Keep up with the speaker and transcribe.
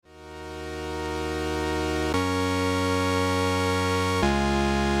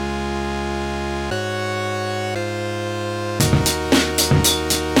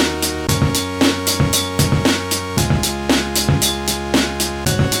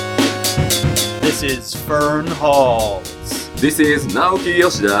This is Fern Halls. This is Naoki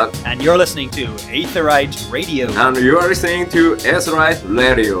Yoshida. And you're listening to Aetherite Radio. And you are listening to Aetherite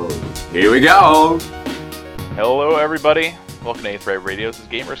Radio. Here we go! Hello, everybody. Welcome to Aetherite Radio. This is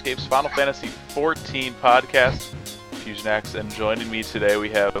Gamerscape's Final Fantasy XIV podcast. FusionX, and joining me today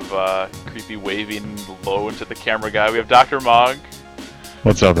we have creepy waving low into the camera guy. We have Dr. Mog.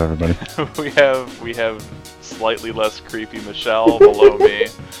 What's up, everybody? we have slightly less creepy Michelle below me,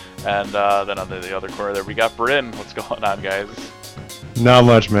 and then on the other corner there we got Bryn. What's going on, guys? Not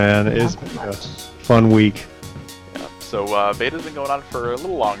much, man. It's been a fun week. Yeah. So beta's been going on for a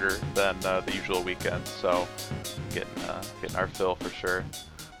little longer than the usual weekend, so getting our fill for sure.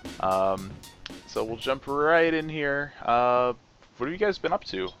 So we'll jump right in here. What have you guys been up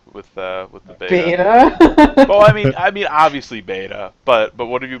to with the beta? Beta? Well, I mean, obviously beta, but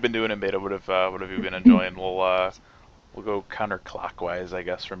what have you been doing in beta? What have you been enjoying? We'll go counterclockwise, I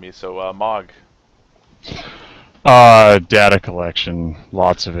guess, for me. So, Mog. Data collection,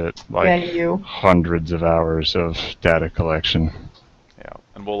 lots of it, hundreds of hours of data collection. Yeah,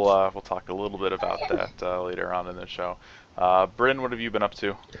 and we'll talk a little bit about that later on in the show. Bryn, what have you been up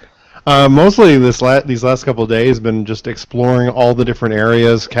to? Mostly these last couple of days been just exploring all the different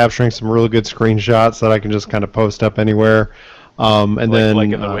areas, capturing some really good screenshots that I can just kind of post up anywhere. And then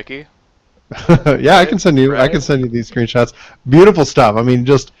like in the wiki? Yeah, I can send you these screenshots. Beautiful stuff. I mean,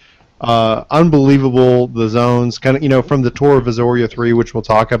 just unbelievable. The zones, kind of, from the tour of Azoria 3, which we'll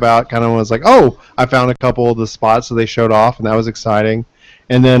talk about, kind of was like, oh, I found a couple of the spots that they showed off, and that was exciting.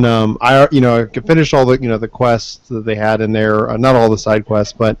 And then I finished all the the quests that they had in there. Not all the side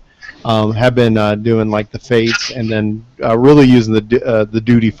quests, but have been doing like the fates, and then really using the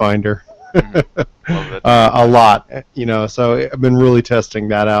duty finder a lot. So I've been really testing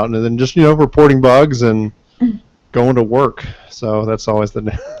that out, and then just reporting bugs and going to work. So that's always the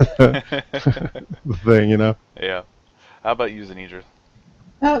the thing, Yeah. How about you, Zanidra?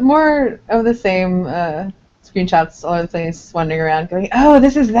 More of the same. Screenshots, all the things wandering around, going, oh,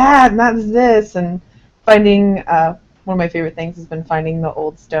 this is that, and that's this, and finding, one of my favorite things has been finding the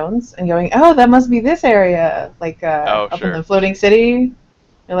old stones, and going, oh, that must be this area, like up in the floating city.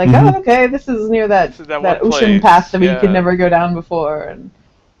 You're like, oh, okay, this is near that ocean path that we could never go down before, and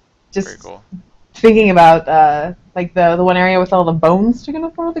just very cool. Thinking about, like, the one area with all the bones sticking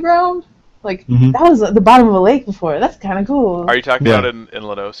up out of the ground, like, that was at the bottom of a lake before. That's kind of cool. Are you talking about in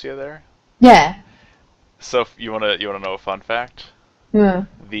Lenosia there? Yeah. So you wanna know a fun fact? Yeah.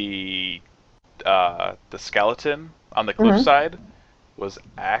 The skeleton on the cliffside was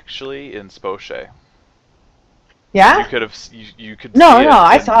actually in Spoche. Yeah. You could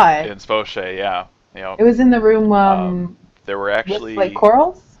I saw it in Spoche. Yeah. It was in the room. There were actually with, like,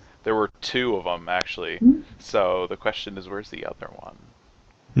 corals. There were two of them actually. Mm-hmm. So the question is, where's the other one?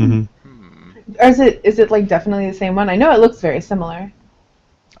 Mm-hmm. Or is it like definitely the same one? I know it looks very similar.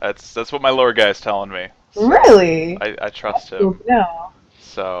 That's what my lore guy's telling me. So really? I trust him. No.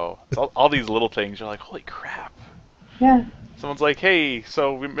 So it's all these little things. You're like, holy crap. Yeah. Someone's like, hey,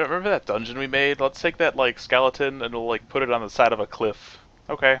 so remember that dungeon we made? Let's take that like skeleton and we'll like put it on the side of a cliff.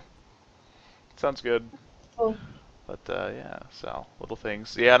 Okay. Sounds good. Cool. But yeah, so little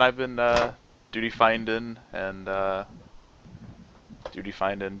things. Yeah, and I've been duty finding,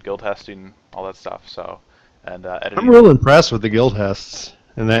 guild testing, all that stuff. So, and editing. I'm real impressed with the guild tests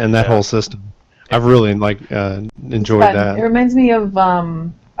and that whole system. I've really enjoyed that. It reminds me of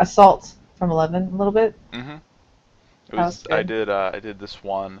Assault from 11 a little bit. Mm-hmm. I did this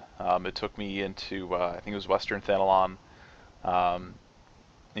one. It took me into I think it was Western Thanalon, and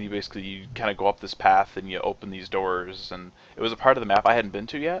you kind of go up this path and you open these doors, and it was a part of the map I hadn't been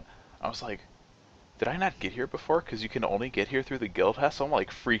to yet. I was like, did I not get here before? Because you can only get here through the guild test. So I'm like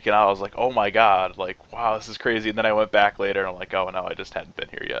freaking out. I was like, oh my god, like wow, this is crazy. And then I went back later and I'm like, oh no, I just hadn't been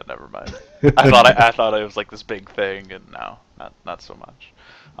here yet. Never mind. I thought it was like this big thing, and no, not so much.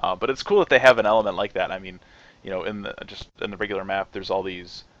 But it's cool that they have an element like that. I mean, in the regular map, there's all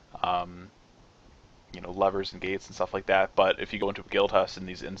these levers and gates and stuff like that. But if you go into a guild house in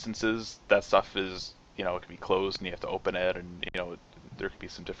these instances, that stuff is it can be closed and you have to open it, and there could be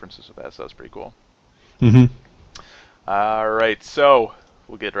some differences with that. So that's pretty cool. Mm-hmm. All right, so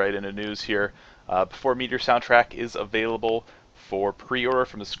we'll get right into news here. Before Meteor Soundtrack is available for pre-order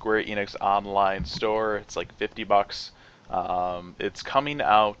from the Square Enix online store. It's like $50. It's coming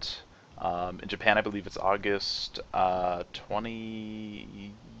out in Japan. I believe it's August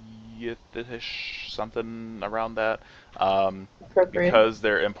 20th-ish, something around that. Because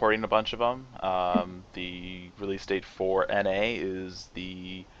they're importing a bunch of them. The release date for NA is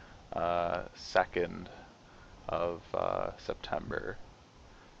the 2nd of September.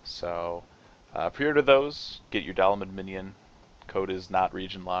 So Pre-order those. Get your Dalamud minion. Code is not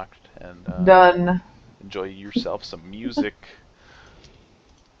region locked, and Done. enjoy yourself some music.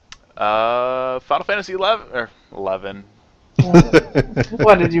 Final Fantasy 11.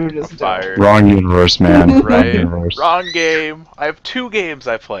 What did you just do? Fired. Wrong universe, man. Right. Wrong universe. Wrong game. I have 2 games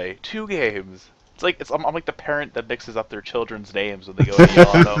I play. 2 games. I'm like the parent that mixes up their children's names when they go to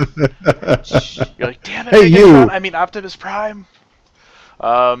yell at them. You're like, damn it, Hey, Megatron, you. I mean Optimus Prime.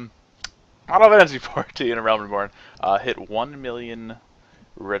 Final Fantasy 14 and Realm Reborn hit 1 million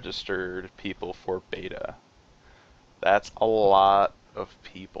registered people for beta. That's a lot of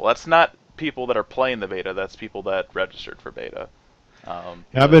people. That's not people that are playing the beta. That's people that registered for beta.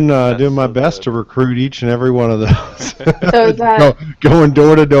 I've been That's doing my so best good. to recruit each and every one of those. So is that Going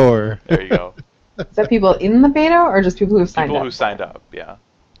door to door. There you go. is that people in the beta or just people who signed People up? who signed up, yeah.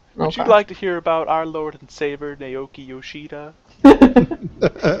 Would Okay. you like to hear about our Lord and Savior Naoki Yoshida?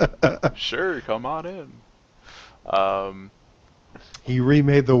 Sure, come on in. He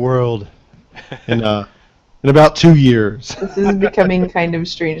remade the world in about 2 years. This is becoming kind of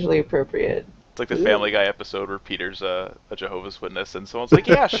strangely appropriate. It's like the Family Guy episode where Peter's a Jehovah's Witness, and someone's like,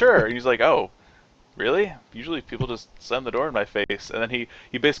 "Yeah, sure," and he's like, "Oh, really? Usually people just slam the door in my face." And then he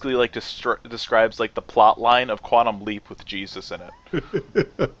basically like describes like the plot line of Quantum Leap with Jesus in it.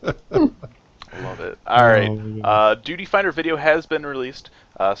 Love it. All right, Duty Finder video has been released.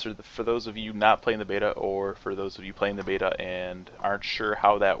 So for those of you not playing the beta, or for those of you playing the beta and aren't sure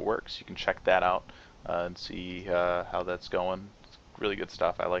how that works, you can check that out and see how that's going. It's really good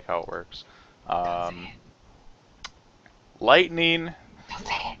stuff. I like how it works. Lightning. Don't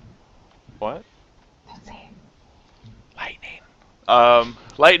say it. What? Don't say it. Lightning.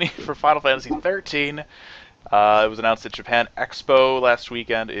 Lightning for Final Fantasy 13. It was announced at Japan Expo last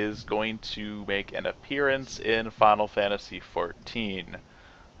weekend is going to make an appearance in Final Fantasy 14.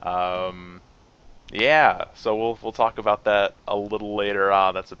 Yeah, so we'll talk about that a little later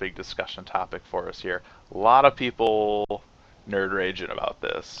on. That's a big discussion topic for us here. A lot of people nerd raging about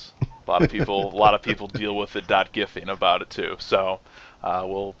this. A lot of people deal with it .gifing about it too. So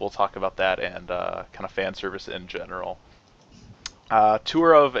we'll talk about that and kind of fan service in general.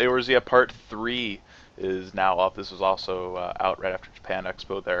 Tour of Eorzea Part 3 is now up. This was also out right after Japan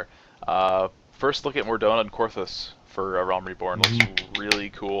Expo there. First look at Mordona and Korthus for Realm Reborn. Looks really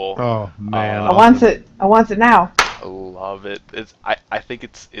cool. Oh man! I want it. I want it now. I love it. I think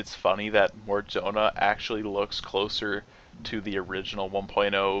it's funny that Mordona actually looks closer to the original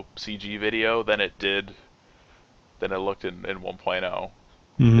 1.0 CG video than it looked in 1.0.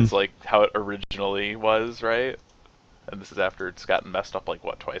 It's like how it originally was, right? And this is after it's gotten messed up like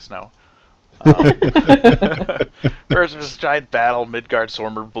twice now. First this giant battle, Midgard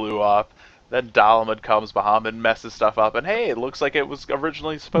Stormer blew up. Then Dalamud comes, Bahamut messes stuff up, and hey, it looks like it was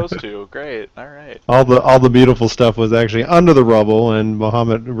originally supposed to. Great, all right. All the beautiful stuff was actually under the rubble, and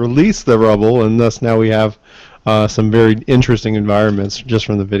Bahamut released the rubble, and thus now we have some very interesting environments just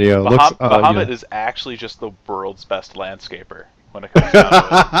from the video. Bahamut is actually just the world's best landscaper when it comes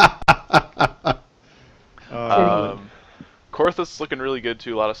down to it. Korthus looking really good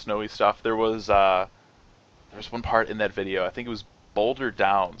too. A lot of snowy stuff. There was one part in that video. I think it was Boulder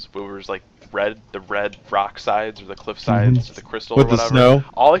Downs, where it was like the red rock sides or the cliff sides, or the crystal With or whatever. the snow?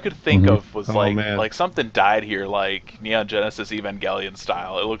 All I could think of was man. like something died here, like Neon Genesis Evangelion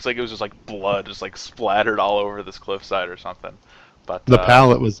style. It looks like it was just like blood, just like splattered all over this cliffside or something. But the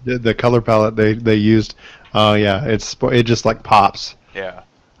palette was the color palette they used. Yeah, it just like pops. Yeah.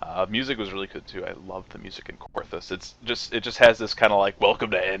 Music was really good too. I love the music in Korthus. It just has this kind of like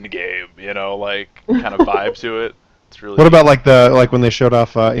welcome to Endgame, like kind of vibe to it. It's really. What about like when they showed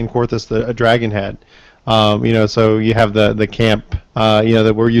off in Korthus a dragon head? So you have the camp,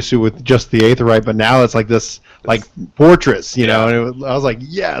 that we're used to with just the Aetheryte, but now it's like this like fortress, Yeah. And I was like,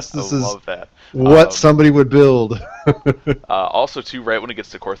 yes, this is love that. what somebody would build. Also too, right when it gets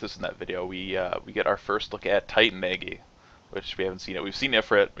to Korthus in that video, we get our first look at Titan Nagi, which we haven't seen it. We've seen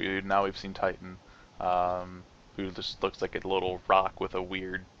Ifrit, now we've seen Titan, who just looks like a little rock with a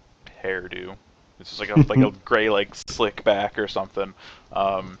weird hairdo. It's just like a gray like slick back or something.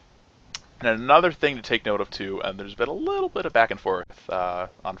 And another thing to take note of too, and there's been a little bit of back and forth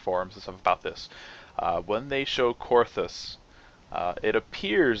on forums and stuff about this. When they show Korthus, it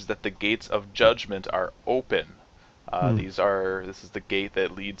appears that the gates of judgment are open. This is the gate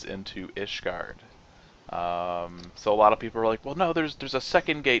that leads into Ishgard. So a lot of people are like, well, no, there's a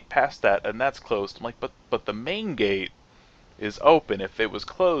second gate past that, and that's closed. I'm like, but the main gate is open. If it was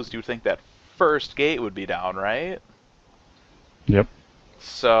closed, you'd think that first gate would be down, right? Yep.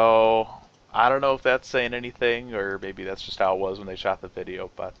 So I don't know if that's saying anything, or maybe that's just how it was when they shot the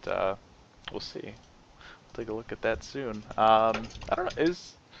video. But we'll see. We'll take a look at that soon. I don't know. I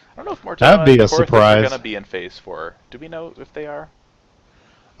don't know if Mortana That'd be and a Korthys are surprise. gonna be in Phase 4. Do we know if they are?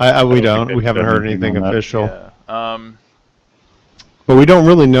 We don't think don't. We they've haven't done heard anything anything on that. official. Yeah. But we don't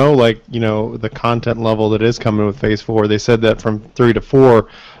really know, like, the content level that is coming with Phase 4. They said that from 3 to 4,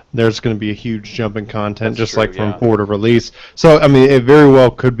 there's going to be a huge jump in content, That's just true, like from yeah. 4 to release. So, I mean, it very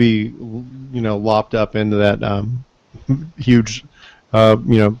well could be, lopped up into that huge,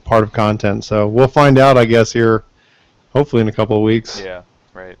 part of content. So we'll find out, I guess, here, hopefully in a couple of weeks. Yeah,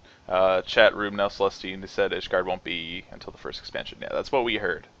 right. Chat room now, Celestine said Ishgard won't be until the first expansion. Yeah, that's what we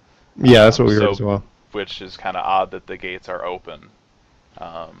heard. Yeah, that's what we heard so- as well. Which is kind of odd that the gates are open.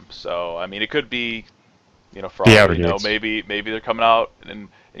 So I mean, it could be, for The all outer we know, gates. maybe they're coming out and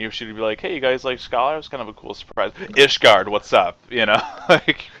you should be like, hey, you guys like Scholar? It was kind of a cool surprise. Ishgard, what's up?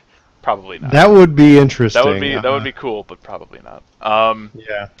 Like probably not. That would be interesting. That would be cool, but probably not.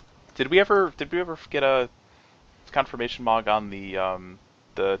 Yeah. Did we ever get a confirmation log on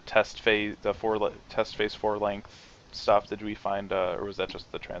the test phase, test phase 4 length stuff? Did we find, or was that just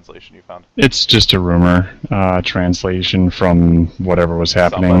the translation you found? It's just a rumor translation from whatever was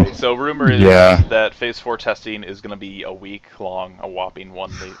happening. Somebody. So rumor is Yeah. that Phase 4 testing is going to be a week long, a whopping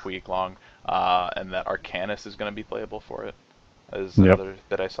 1 week long, and that Arcanus is going to be playable for it. Is Yep. another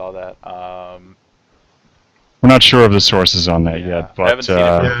that I saw that. We're not sure of the sources on that yet, but I haven't seen it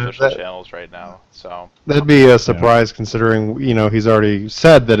from Yeah, official that- channels right now. So That'd be a surprise considering, he's already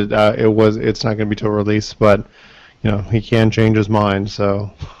said that it's not going to be till release, but, he can change his mind,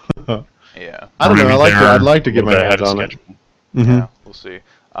 so. yeah, I don't know. Maybe I'd like to get my they're ahead hands of on it. schedule. Mhm. yeah, we'll see.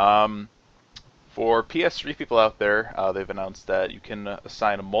 For PS3 people out there, they've announced that you can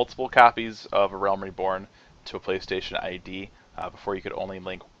assign multiple copies of A Realm Reborn to a PlayStation ID. Before you could only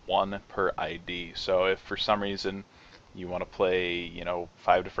link one per ID. So if for some reason you want to play,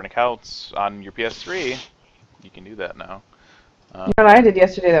 5 different accounts on your PS3, you can do that now. You know what I did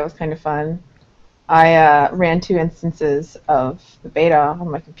yesterday that was kind of fun? I ran 2 instances of the beta on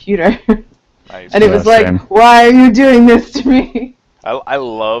my computer. Nice. And it was Yeah, like, same. why are you doing this to me? I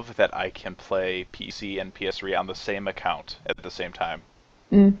love that I can play PC and PS3 on the same account at the same time.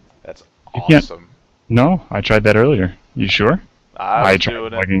 Mm. That's You can't- awesome. No, I tried that earlier. You sure? I was tried doing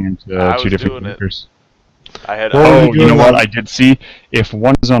it. plugging into I was 2 different doing it. computers. I had. Well, Oh, you you know doing what? on- I did see if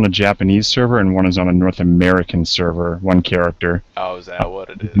one is on a Japanese server and one is on a North American server, one character, Oh, is that what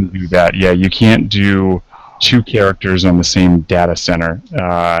it you is? can do that. Yeah, you can't do 2 characters on the same data center.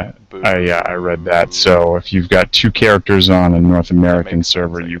 I read that. So if you've got 2 characters on a North American makes sense,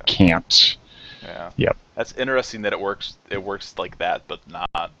 server, I you guess. can't. Yeah. Yep. That's interesting that it works. It works like that, but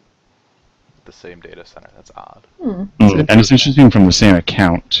not the same data center. That's odd. And it's interesting from the same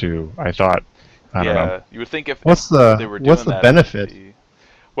account too. I thought. I don't know. You would think if What's they the were doing what's the that, benefit? it'd be-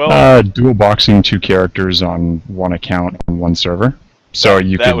 Well, Dual boxing 2 characters on one account on one server, so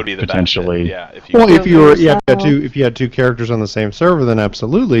you that could would be the potentially. benefit. Yeah, if you Well, if you were Yeah. if you had 2 characters on the same server, then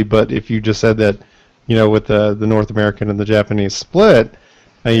absolutely. But if you just said that, with the North American and the Japanese split,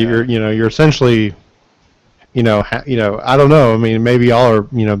 you're essentially, I don't know. I mean, maybe y'all are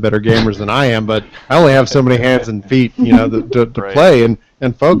better gamers than I am, but I only have so many hands and feet, to Right. play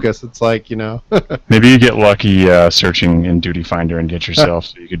and focus. It's like, Maybe you get lucky searching in Duty Finder and get yourself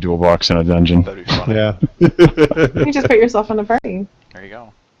so you could dual box in a dungeon. that'd be funny. yeah. You just put yourself in a party. There you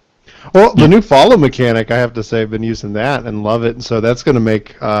go. Well, the new follow mechanic, I have to say, I've been using that and love it. And so that's going to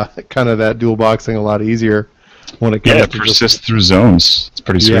make kind of that dual boxing a lot easier when it comes Yeah, it to persists through zones. It's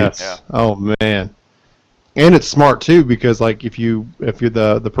pretty sweet. Yes. Yeah. Oh man. And it's smart too because like if you're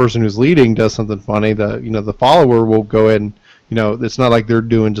the person who's leading does something funny, the follower will go ahead and it's not like they're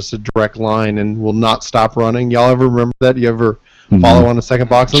doing just a direct line and will not stop running. Y'all ever remember that? You ever follow on a second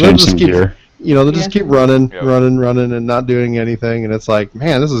box and they'll Change just some keep gear. they'll just keep running, Yep. running and not doing anything and it's like,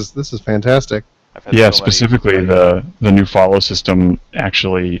 man, this is fantastic. I've had Yeah, so many- specifically the new follow system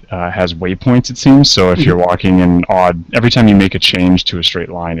actually has waypoints, it seems. So if you're walking in every time you make a change to a straight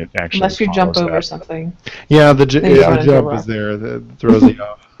line, it actually Unless you jump follows over that. something. Yeah, the Then you run into a jump rock. is there that throws you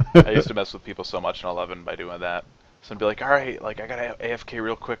off. I used to mess with people so much in 11 by doing that. So I'd be like, all right, like I got AFK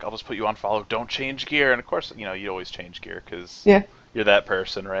real quick. I'll just put you on follow. Don't change gear. And of course, you always change gear because Yeah. you're that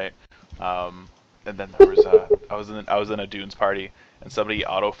person, right? And then there was I was in a Dunes party and somebody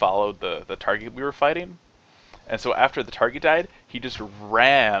auto followed the target we were fighting. And so after the target died, he just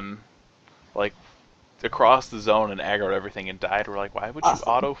ran like across the zone and aggroed everything and died. We're like, why would you Awesome.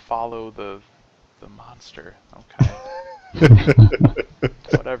 auto follow the monster? Okay.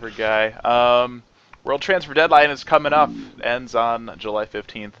 Whatever, guy. World Transfer Deadline is coming up. Ends on July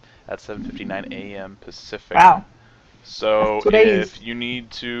 15th at 7:59 a.m. Pacific. Wow. So Today's. if you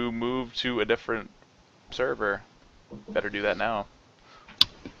need to move to a different server, better do that now.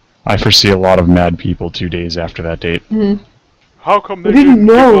 I foresee a lot of mad people 2 days after that date. Mm-hmm. How come We didn't give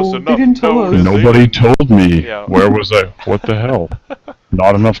know. us They enough didn't tell us. notice? Nobody told me. Yeah. Where was I? What the hell?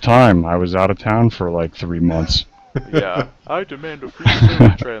 Not enough time. I was out of town for like 3 months. Yeah, I demand a free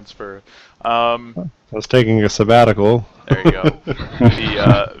server transfer. I was taking a sabbatical. There you go.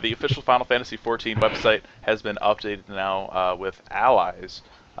 The official Final Fantasy XIV website has been updated now with allies,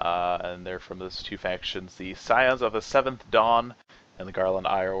 and they're from those two factions, the Scions of the Seventh Dawn and the Garland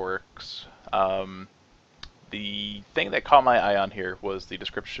Ironworks. The thing that caught my eye on here was the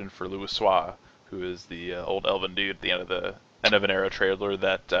description for Louisoix, who is the old elven dude at the end of an era trailer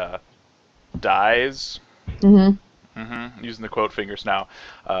that dies. Mm-hmm. Using the quote fingers now.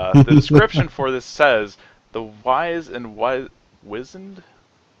 The description for this says, the wise and wizened?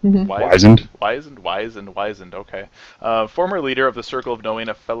 Mm-hmm. Wizened, okay. Former leader of the Circle of Knowing,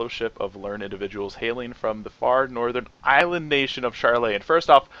 a fellowship of learned individuals hailing from the far northern island nation of Charlayan. First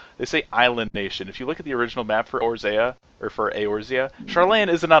off, they say island nation. If you look at the original map for Orzea, or for Eorzea, Charlayan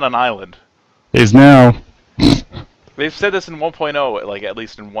isn't on an island. Is now. They've said this in 1.0, like at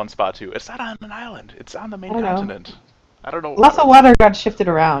least in one spot too. It's not on an island. It's on the main continent. I don't know. Lots of water got shifted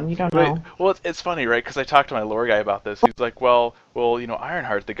around. You don't know. Well, it's funny, right? Because I talked to my lore guy about this. He's like, well,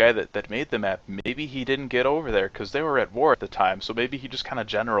 Ironheart, the guy that made the map, maybe he didn't get over there because they were at war at the time. So maybe he just kind of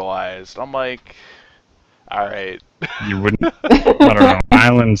generalized. I'm like, all right. You wouldn't. I don't know.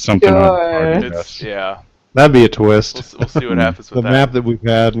 Island something. Sure. Yeah. That'd be a twist. We'll see what happens with The that. map that we've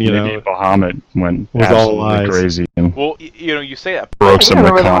had, Maybe Bahamut went was all absolutely lies. crazy and Well, you say that. broke some of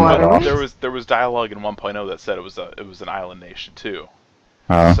the remember the content water. off. There was dialogue in 1.0 that said it was an island nation too.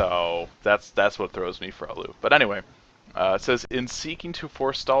 Uh, So that's what throws me for a loop. But anyway, it says, in seeking to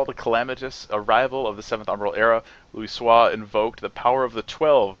forestall the calamitous arrival of the Seventh Umbral Era, Louisoix invoked the power of the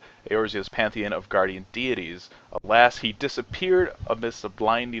 12, Eorzea's pantheon of guardian deities. Alas, he disappeared amidst a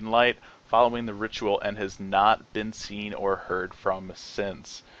blinding light following the ritual and has not been seen or heard from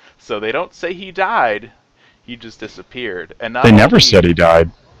since. So they don't say he died, he just disappeared. And not they never only- said he died.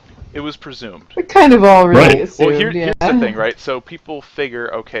 It was presumed. We kind of all really Right. assumed, Well, here's yeah. the thing, right? So people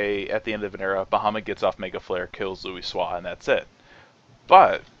figure, okay, at the end of an era, Bahamut gets off Mega Flare, kills Louisoix, and that's it.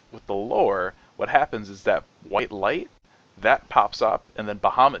 But with the lore, what happens is that white light, that pops up, and then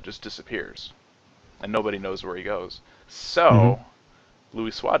Bahamut just disappears. And nobody knows where he goes. So,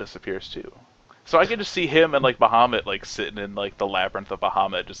 Louisoix disappears too. So I can just see him and like Bahamut like sitting in like the labyrinth of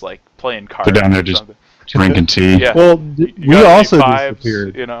Bahamut, just like playing cards. They're down there or just something. drinking tea. Yeah. Well, You we got any also vibes,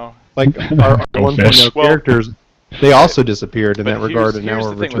 disappeared. You know. Like our Go fish. 1.0 characters, they also disappeared in But that regard, and now here's we're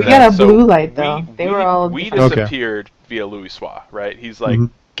the thing returned. with We got a So blue light though. They were all we different. Okay. disappeared via Louisoix, right? He's like, Mhm.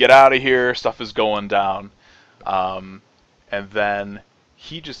 get out of here, stuff is going down. And then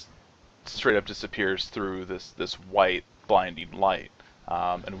he just straight up disappears through this white blinding light.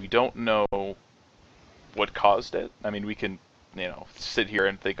 And we don't know what caused it. I mean, we can, sit here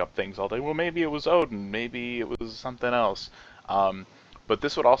and think up things all day. Well, maybe it was Odin, maybe it was something else. But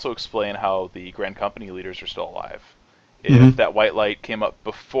this would also explain how the Grand Company leaders are still alive. If Mhm. that white light came up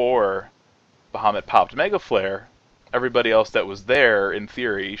before Bahamut popped Mega Flare, everybody else that was there, in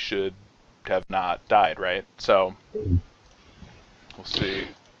theory, should have not died, right? So, we'll see.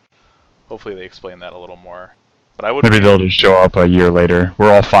 Hopefully they explain that a little more. But I would Maybe they'll just show up a year later.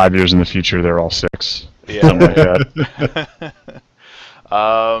 We're all 5 years in the future. They're all 6. Yeah. Something like that.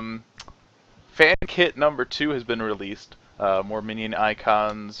 Fan kit number 2 has been released. More minion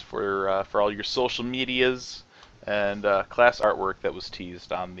icons for all your social medias, and class artwork that was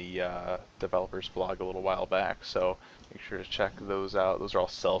teased on the developers blog a little while back. So make sure to check those out. Those are all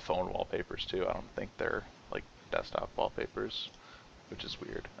cell phone wallpapers too. I don't think they're like desktop wallpapers, which is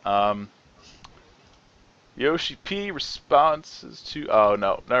weird. Yoshi P responses to. Oh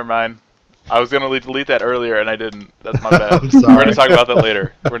no, never mind. I was gonna delete that earlier and I didn't. That's my bad. I'm We're sorry. gonna talk about that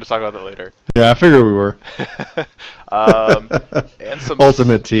later. Yeah, I figured we were. And some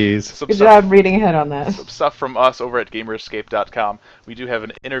Ultimate tease. some Good stuff, job reading ahead on that. some stuff from us over at GamerEscape.com. We do have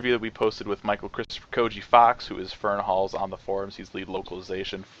an interview that we posted with Michael Christopher Koji Fox, who is Fern Halls on the forums. He's lead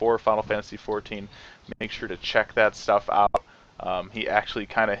localization for Final Fantasy XIV. Make sure to check that stuff out. He actually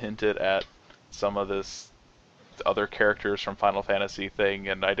kind of hinted at some of this other characters from Final Fantasy thing,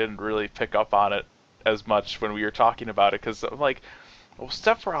 and I didn't really pick up on it as much when we were talking about it, because I'm like, well,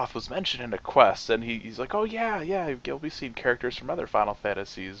 Sephiroth was mentioned in a quest, and he's like, oh yeah, you'll be seeing characters from other Final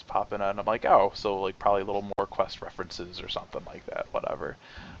Fantasies popping in. I'm like, oh, so like probably a little more quest references or something like that, whatever.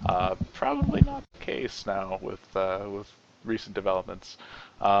 Probably not the case now with recent developments.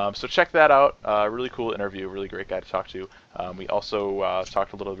 So check that out. Really cool interview. Really great guy to talk to. We also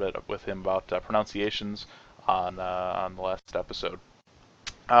talked a little bit with him about pronunciations on the last episode.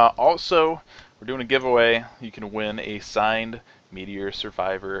 Also, we're doing a giveaway. You can win a signed Meteor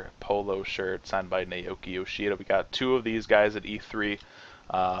Survivor polo shirt signed by Naoki Yoshida. We got 2 of these guys at E3.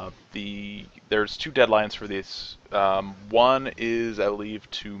 There's 2 deadlines for these. One is, I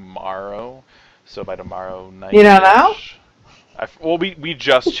believe, tomorrow. So by tomorrow night. You don't know? Well, we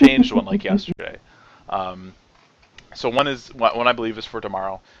just changed one like yesterday. So one I believe is for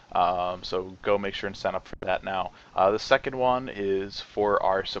tomorrow. So go make sure and sign up for that now. The second one is for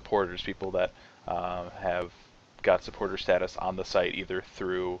our supporters, people that have got supporter status on the site, either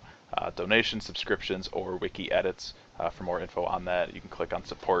through donations, subscriptions, or wiki edits. For more info on that, you can click on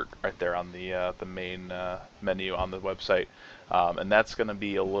support right there on the main menu on the website, and that's going to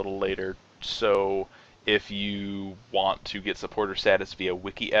be a little later. So if you want to get supporter status via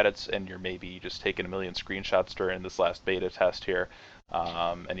wiki edits and you're maybe just taking a million screenshots during this last beta test here,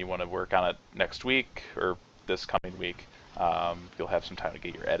 and you want to work on it next week or this coming week, you'll have some time to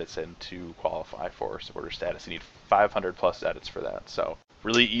get your edits in to qualify for supporter status. You need 500 plus edits for that, so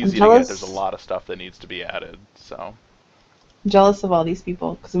really easy to get. There's a lot of stuff that needs to be added. So I'm jealous of all these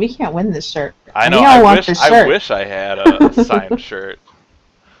people because we can't win this shirt. I know. I wish I had a signed shirt.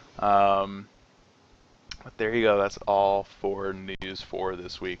 But there you go. That's all for news for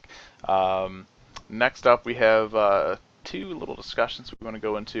this week. Next up, we have 2 little discussions we want to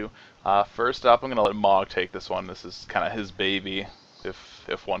go into. First up, I'm going to let Mog take this one. This is kind of his baby,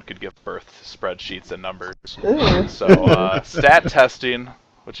 if one could give birth to spreadsheets and numbers. Ooh. So, stat testing.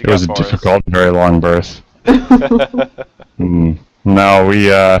 What you got for us? It was a difficult, very long birth. No,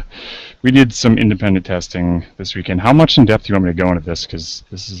 we did some independent testing this weekend. How much in depth do you want me to go into this? Because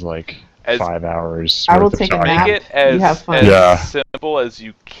this is like 5 hours. I will take a nap. Make it as fun. simple as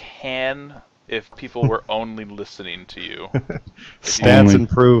you can if people were only listening to you. Stats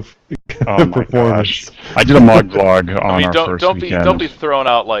improve performance. Gosh. I did a mug vlog on our first weekend. Don't be throwing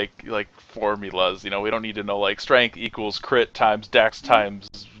out like formulas. We don't need to know like strength equals crit times dex times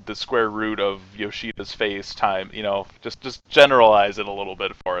the square root of Yoshida's face time. Just generalize it a little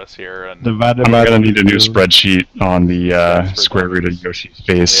bit for us here. And I'm going to need a new spreadsheet on the square root of Yoshi's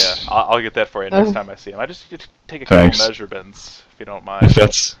face. Yeah, I'll get that for you next time I see him. I just get to take a couple measurements, if you don't mind.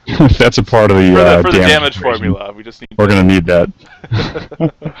 If that's a part of the for the damage formula, we just need. We're going to need that.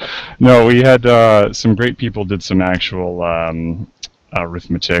 No, we had some great people did some actual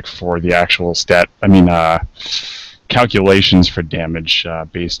arithmetic for the actual calculations for damage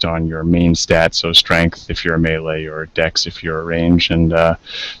based on your main stats, so strength if you're a melee or dex if you're a range, and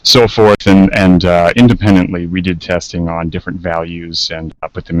so forth. And independently, we did testing on different values and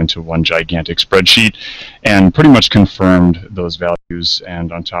put them into one gigantic spreadsheet and pretty much confirmed those values.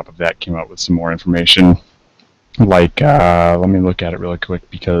 And on top of that, came out with some more information. Like, let me look at it really quick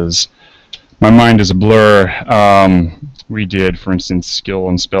because my mind is a blur. We did, for instance, skill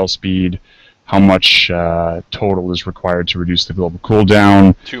and spell speed. How much total is required to reduce the global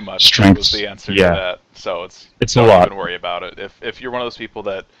cooldown? Too much. Strength was the answer to that. So it's a lot. Don't even worry about it. If you're one of those people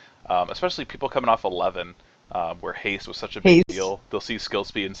that, especially people coming off 11, where haste was such a big deal, they'll see skill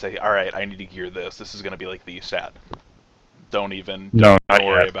speed and say, "All right, I need to gear this. This is going to be like the stat." Don't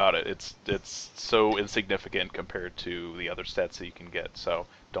worry about it. It's so insignificant compared to the other stats that you can get. So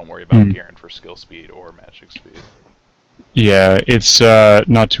don't worry about gearing for skill speed or magic speed. Yeah, it's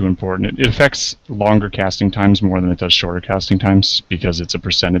not too important. It affects longer casting times more than it does shorter casting times because it's a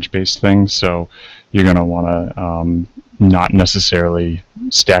percentage-based thing, so you're going to want to not necessarily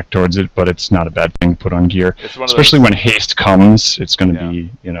stack towards it, but it's not a bad thing to put on gear. Especially when haste comes, it's going to be,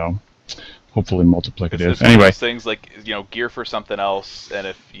 hopefully multiplicative. It's anyway, one of those things like, gear for something else, and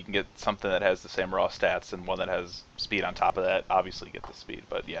if you can get something that has the same raw stats and one that has speed on top of that, obviously get the speed,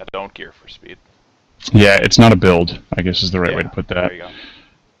 but yeah, don't gear for speed. Yeah, it's not a build, I guess is the right way to put that. There you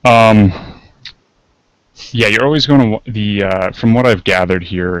go. Yeah, you're always going to from what I've gathered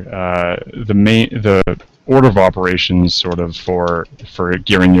here, the order of operations sort of for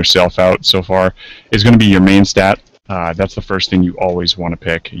gearing yourself out so far is going to be your main stat. That's the first thing you always want to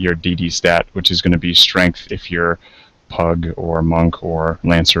pick, your DD stat, which is going to be strength if you're pug or monk or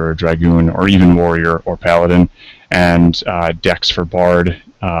lancer or dragoon or even warrior or paladin, and dex for bard,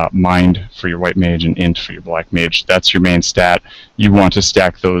 mind for your white mage, and int for your black mage. That's your main stat. You want to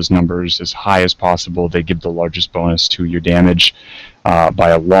stack those numbers as high as possible. They give the largest bonus to your damage by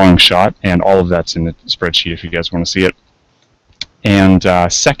a long shot, and all of that's in the spreadsheet if you guys want to see it. And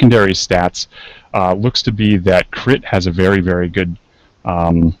secondary stats looks to be that crit has a very, very good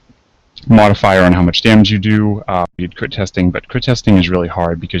modifier on how much damage you do. We did crit testing, but crit testing is really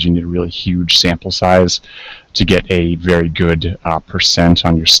hard because you need a really huge sample size to get a very good percent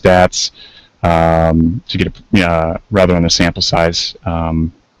on your stats. To get rather on the sample size.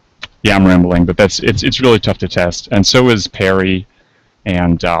 Yeah, I'm rambling, but it's really tough to test, and so is parry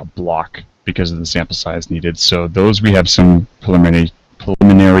and block because of the sample size needed. So those we have some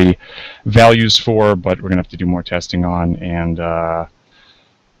preliminary values for, but we're gonna have to do more testing on. And go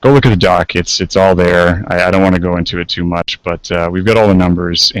look at the doc. It's all there. I don't want to go into it too much, but we've got all the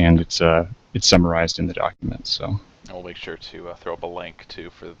numbers, and it's summarized in the document. So and we'll make sure to throw up a link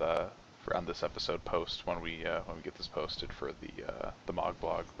too for on this episode post when we get this posted for the Mog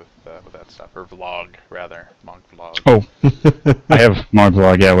blog with that stuff, or vlog rather, Mog vlog. Oh, I have Mog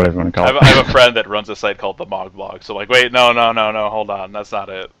blog, yeah, whatever you want to call it. I have a friend that runs a site called the Mog blog, so like, wait, no, hold on, that's not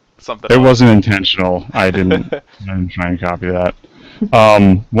it. Something. It wasn't intentional. I didn't try and copy that.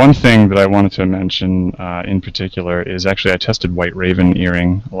 One thing that I wanted to mention in particular is actually I tested White Raven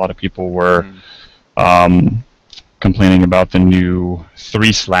earring. A lot of people were complaining about the new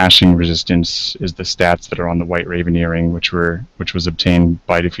 3 slashing resistance is the stats that are on the White Raven earring, which was obtained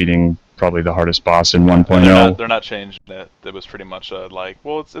by defeating probably the hardest boss in 1.0. They're not changing it. It was pretty much like,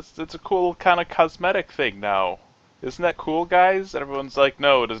 well, it's a cool kind of cosmetic thing now. Isn't that cool, guys? And everyone's like,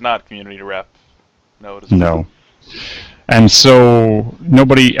 no, it is not, community rep. No, it is not. No. And so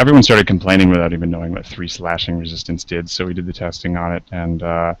everyone started complaining without even knowing what 3 slashing resistance did, so we did the testing on it, and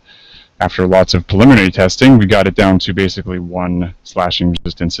after lots of preliminary testing, we got it down to basically 1 slashing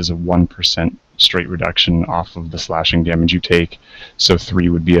resistance is a 1% straight reduction off of the slashing damage you take, so 3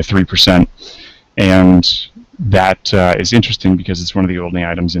 would be a 3%. And that is interesting because it's one of the only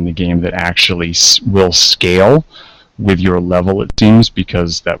items in the game that actually will scale with your level, it seems,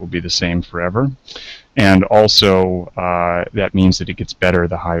 because that will be the same forever. And also, that means that it gets better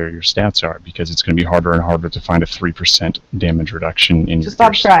the higher your stats are, because it's going to be harder and harder to find a 3% damage reduction in your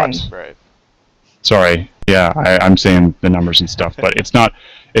stop trying. stats. Right. Sorry, yeah, I'm saying the numbers and stuff, but it's not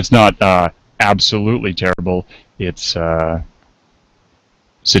absolutely terrible. It's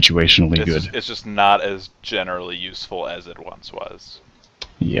situationally good. It's just not as generally useful as it once was.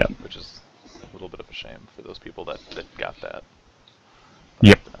 Yeah. Which is a little bit of a shame for those people that got that.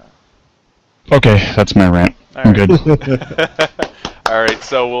 Yep. Okay, that's my rant. I'm good. All right,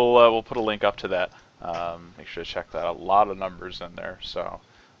 so we'll put a link up to that. Make sure to check that out. A lot of numbers in there. So.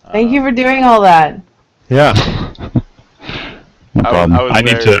 Thank you for doing all that. Yeah. No problem. I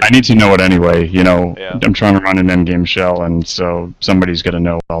need to know it anyway. You know, yeah. I'm trying to run an endgame shell, and so somebody's got to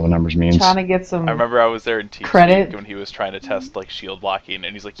know what all the numbers means. Trying to get some. I remember I was there in TeamSpeak credit when he was trying to test like shield blocking,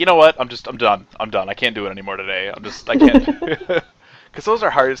 and he's like, you know what? I'm done. I can't do it anymore today. I can't. Because those are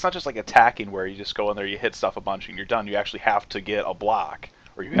hard. It's not just like attacking where you just go in there, you hit stuff a bunch, and you're done. You actually have to get a block,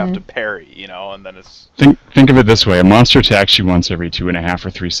 or you have to parry, you know, and then it's... Think of it this way. A monster attacks you once every 2.5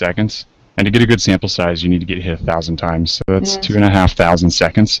 or 3 seconds, and to get a good sample size, you need to get hit 1,000 times. So that's 2,500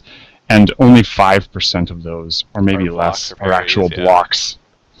 seconds, and only 5% of those, or maybe less, are actual blocks.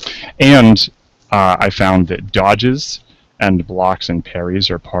 And I found that dodges and blocks and parries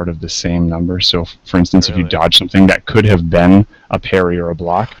are part of the same number. So, for instance, if you dodge something that could have been a parry or a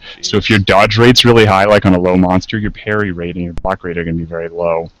block, so if your dodge rate's really high, like on a low monster, your parry rate and your block rate are going to be very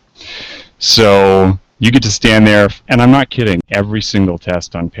low. So you get to stand there, and I'm not kidding, every single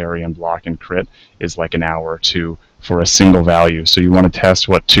test on parry and block and crit is like an hour or 2 for a single value. So you want to test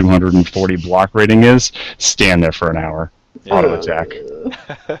what 240 block rating is, stand there for an hour. Auto attack.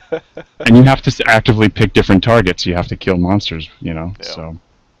 And you have to actively pick different targets. You have to kill monsters, you know. Yeah. So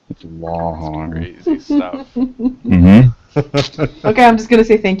it's long. Crazy stuff. Okay, I'm just gonna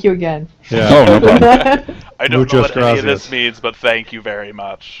say thank you again. Yeah. Oh, no problem. I don't know what any of this means, but thank you very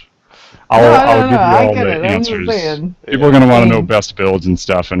much. I'll give you all the answers. People are going to want to know best builds and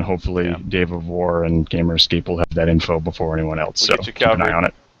stuff, and hopefully Dave of War and Gamerscape will have that info before anyone else. So keep an eye on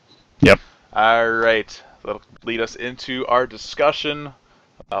it. Yep. All right. That'll lead us into our discussion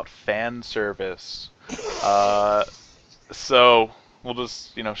about fan service. So we'll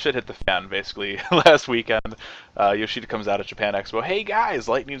just, shit hit the fan, basically. Last weekend, Yoshida comes out at Japan Expo. Hey guys,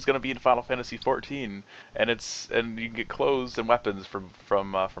 Lightning's gonna be in Final Fantasy XIV, and you can get clothes and weapons from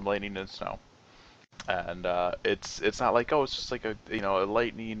Lightning and Snow. And it's not like, oh, it's just like a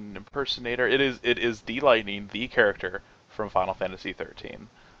Lightning impersonator. It is the Lightning, the character from Final Fantasy XIII.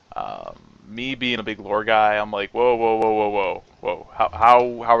 Me being a big lore guy, I'm like, whoa,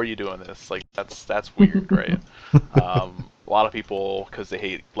 how are you doing this? Like, that's weird, right? A lot of people, because they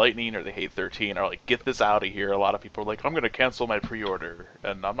hate Lightning or they hate 13, are like, get this out of here. A lot of people are like, I'm gonna cancel my pre-order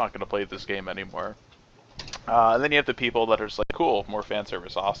and I'm not gonna play this game anymore. And then you have the people that are just like, cool, more fan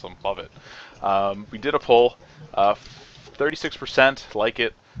service, awesome, love it. We did a poll. 36% like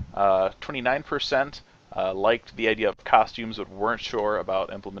it. 29% liked the idea of costumes, but weren't sure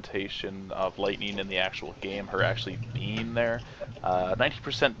about implementation of lightning in the actual game, her actually being there.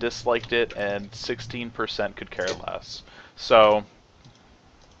 90% disliked it, and 16% could care less. So,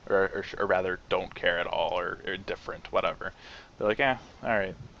 or rather, don't care at all, or indifferent, whatever. They're like, all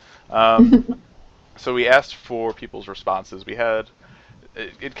right. So we asked for people's responses. We had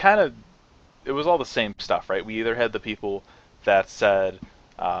it was all the same stuff, right? We either had the people that said,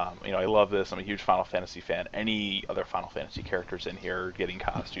 I love this, I'm a huge Final Fantasy fan. Any other Final Fantasy characters in here getting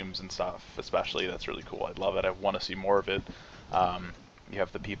costumes and stuff, especially, that's really cool. I love it. I want to see more of it. You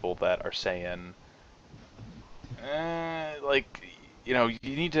have the people that are saying, you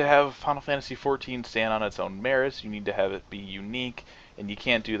need to have Final Fantasy XIV stand on its own merits. You need to have it be unique, and you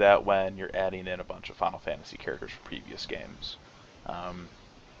can't do that when you're adding in a bunch of Final Fantasy characters from previous games.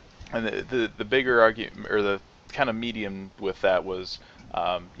 And the bigger argument, or the kind of medium with that was,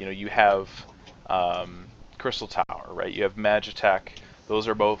 you have Crystal Tower, right? You have Magitek. Those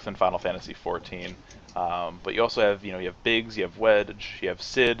are both in Final Fantasy XIV. But you also have, you have Biggs, you have Wedge, you have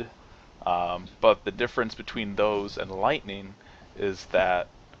Cid. But the difference between those and Lightning is that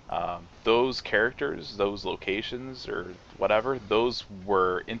those characters, those locations, or whatever, those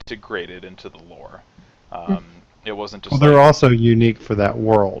were integrated into the lore. It wasn't just. Well, they're also unique for that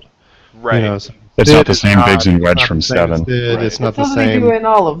world. Right. So it's not the same Biggs and Wedge from 7. Right. It's not the That's same. They do in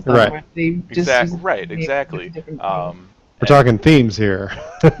all of them. Right. They just Exactly. We're talking themes here.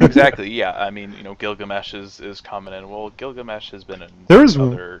 Exactly. Yeah. I mean, Gilgamesh is coming in. Well, Gilgamesh has been in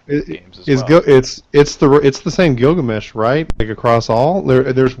other games as well. It's the same Gilgamesh, right? Like across all.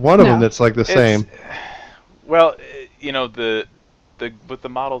 There's one of them that's like the same. Well, with the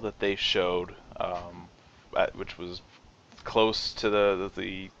model that they showed, which was close to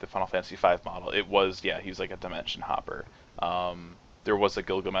the Final Fantasy V model, it was he's like a dimension hopper. There was a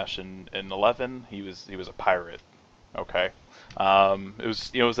Gilgamesh in 11. He was a pirate. Okay,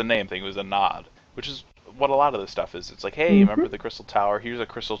 it was a name thing. It was a nod, which is what a lot of this stuff is. It's like, hey, remember the Crystal Tower? Here's a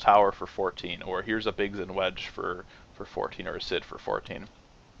Crystal Tower for 14, or here's a Biggs and Wedge for 14, or a Cid for 14.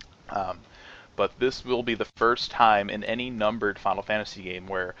 But this will be the first time in any numbered Final Fantasy game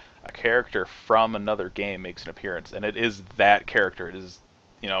where a character from another game makes an appearance, and it is that character. It is,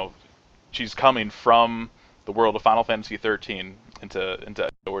 she's coming from the world of Final Fantasy 13 into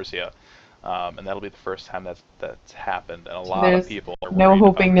Eorzea. And that'll be the first time that's happened, and a lot of people are no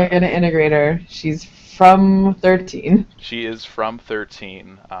hoping they're going to integrate her. She's from 13. She is from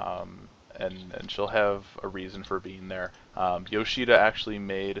 13, and she'll have a reason for being there. Yoshida actually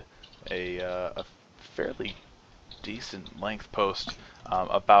made a fairly decent length post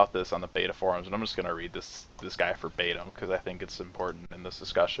about this on the beta forums, and I'm just going to read this guy verbatim because I think it's important in this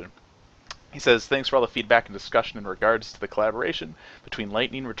discussion. He says, thanks for all the feedback and discussion in regards to the collaboration between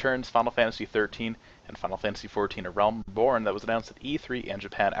Lightning Returns, Final Fantasy XIII, and Final Fantasy XIV: A Realm Reborn that was announced at E3 and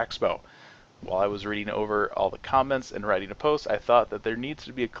Japan Expo. While I was reading over all the comments and writing a post, I thought that there needs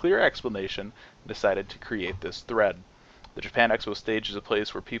to be a clear explanation and decided to create this thread. The Japan Expo stage is a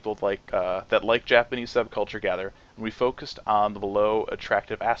place where people that like Japanese subculture gather, and we focused on the below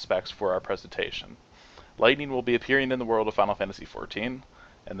attractive aspects for our presentation. Lightning will be appearing in the world of Final Fantasy XIV,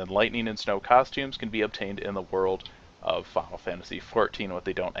 and then lightning and snow costumes can be obtained in the world of Final Fantasy XIV. What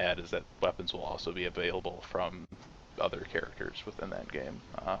they don't add is that weapons will also be available from other characters within that game.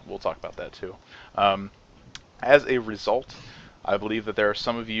 We'll talk about that too. As a result, I believe that there are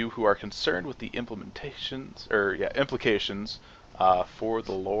some of you who are concerned with the implications for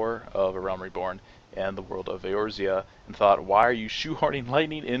the lore of A Realm Reborn and the world of Eorzea, and thought, why are you shoehorning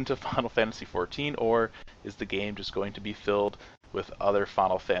lightning into Final Fantasy XIV, or is the game just going to be filled with other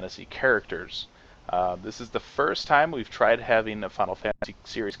Final Fantasy characters? This is the first time we've tried having a Final Fantasy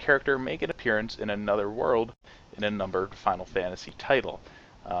series character make an appearance in another world in a numbered Final Fantasy title.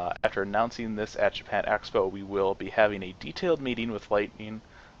 After announcing this at Japan Expo, we will be having a detailed meeting with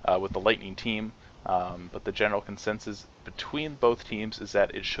the Lightning team, but the general consensus between both teams is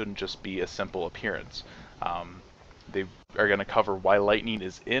that it shouldn't just be a simple appearance. They are going to cover why Lightning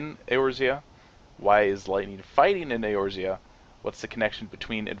is in Eorzea, why is Lightning fighting in Eorzea, what's the connection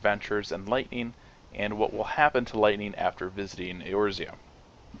between adventures and Lightning, and what will happen to Lightning after visiting Eorzea.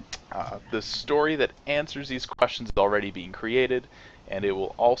 The story that answers these questions is already being created, and it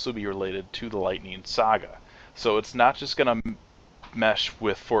will also be related to the Lightning saga. So it's not just going to mesh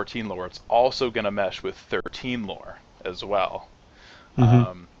with 14 lore, it's also going to mesh with 13 lore as well.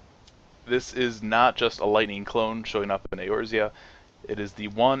 Mm-hmm. This is not just a Lightning clone showing up in Eorzea, it is the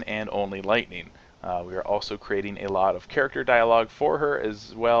one and only Lightning. We are also creating a lot of character dialogue for her,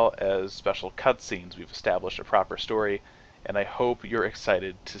 as well as special cutscenes. We've established a proper story, and I hope you're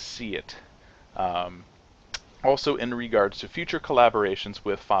excited to see it. Also, in regards to future collaborations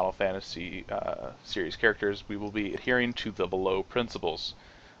with Final Fantasy series characters, we will be adhering to the below principles.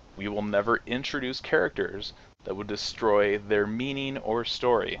 We will never introduce characters that would destroy their meaning or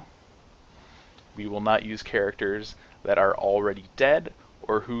story. We will not use characters that are already dead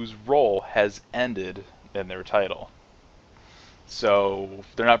or whose role has ended in their title. So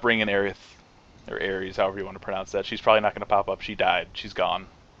they're not bringing Aerith, or Ares, however you want to pronounce that. She's probably not going to pop up. She died. She's gone.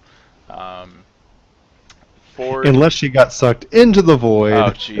 Unless she got sucked into the void.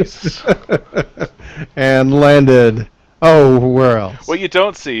 Oh, Jesus. And landed. Oh, where else? What you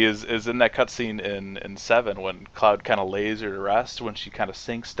don't see is in that cutscene in 7 when Cloud kind of lays her to rest, when she kind of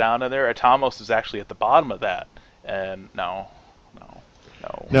sinks down in there. Atomos is actually at the bottom of that. And no,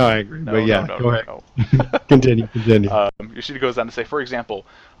 I agree. no, but yeah, no, go ahead. no. Continue. Yoshida goes on to say, for example,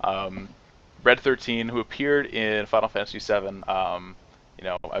 Red 13, who appeared in Final Fantasy 7,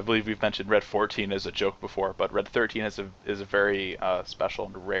 I believe we've mentioned Red 14 as a joke before, but Red 13 is a very special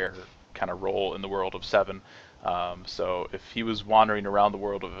and rare kind of role in the world of 7. So if he was wandering around the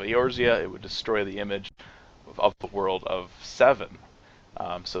world of Eorzea, it would destroy the image of the world of 7.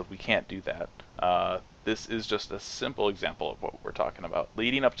 So we can't do that. This is just a simple example of what we're talking about.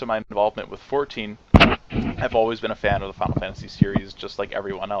 Leading up to my involvement with 14, I've always been a fan of the Final Fantasy series, just like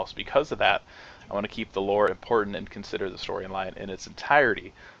everyone else. Because of that, I want to keep the lore important and consider the storyline in its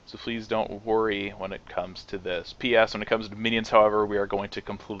entirety. So please don't worry when it comes to this. P.S. When it comes to minions, however, we are going to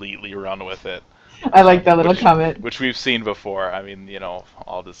completely run with it. I like that little comment. Which we've seen before. I mean,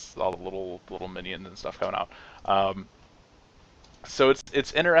 all the little minions and stuff coming out. So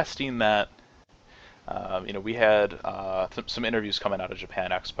it's interesting that we had some interviews coming out of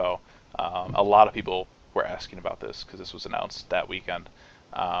Japan Expo. A lot of people were asking about this because this was announced that weekend.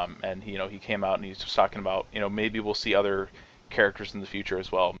 And he came out and he was talking about maybe we'll see other characters in the future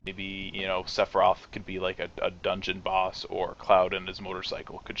as well. Maybe Sephiroth could be like a dungeon boss, or Cloud and his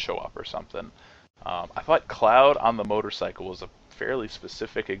motorcycle could show up or something. I thought Cloud on the motorcycle was a fairly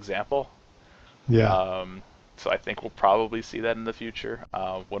specific example. Yeah. So I think we'll probably see that in the future.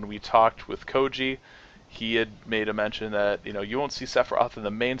 When we talked with Koji, he had made a mention that you won't see Sephiroth in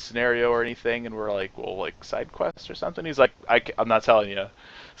the main scenario or anything, and we're like, well, like side quests or something. He's like, I'm not telling you.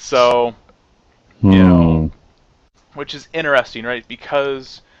 So, which is interesting, right?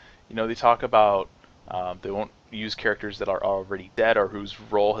 Because they talk about they won't use characters that are already dead or whose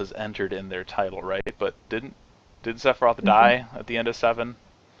role has entered in their title, right? But did Sephiroth die at the end of 7?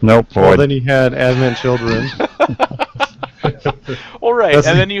 Nope. Well, then he had Advent Children. Well, right,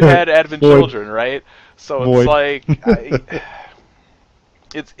 and then you had Advent Children, right? So it's like,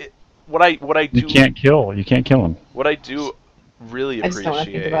 what I do. You can't kill him. What I do really I just don't want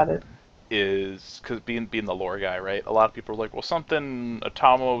to think about it. Is because being the lore guy, right? A lot of people are like, well, something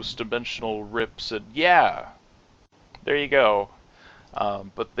Atomos dimensional rips, and yeah, there you go.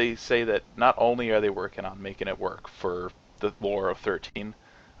 But they say that not only are they working on making it work for the lore of 13,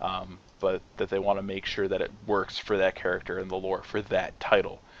 but that they want to make sure that it works for that character and the lore for that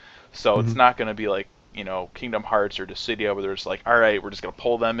title. So it's not going to be like Kingdom Hearts or Dissidia, where there's like, all right, we're just going to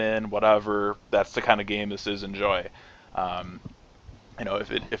pull them in, whatever. That's the kind of game this is. Enjoy.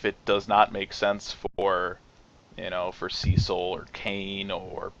 If it does not make sense for Cecil or Kane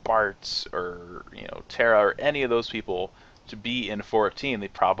or Bartz or Terra or any of those people to be in 14, they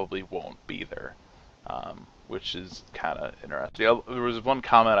probably won't be there, which is kind of interesting. There was one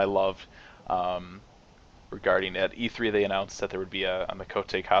comment I loved regarding at E3. They announced that there would be a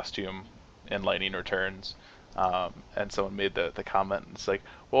Mikote costume in Lightning Returns, and someone made the comment. And it's like,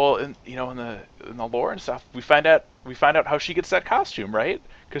 well, in the lore and stuff, we find out how she gets that costume, right?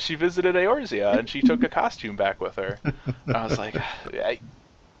 Because she visited Eorzea and she took a costume back with her. And I was like,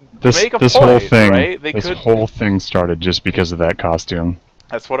 this whole thing started just because of that costume.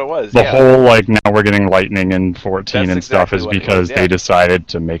 That's what it was. The whole now we're getting lightning in 14 and stuff is because they decided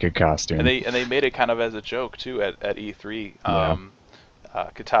to make a costume. And they made it kind of as a joke too at E3.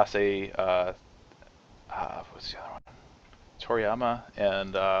 Kitase, what's the other one? Toriyama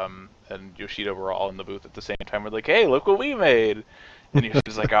and Yoshida were all in the booth at the same time. We're like, hey, look what we made. And he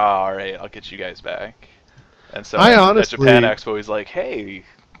was like, oh, all right, I'll get you guys back. And so at Japan Expo, he's like, hey,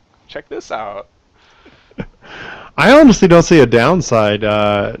 check this out. I honestly don't see a downside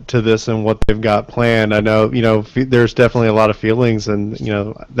to this and what they've got planned. I know, there's definitely a lot of feelings, and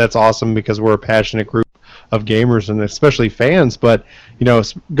that's awesome because we're a passionate group of gamers and especially fans. But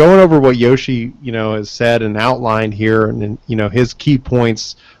going over what Yoshi, has said and outlined here, and his key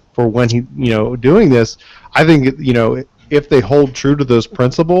points for when he doing this. I think if they hold true to those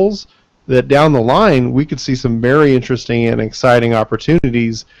principles, that down the line we could see some very interesting and exciting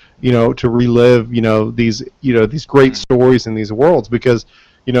opportunities, to relive, these great stories in these worlds, because,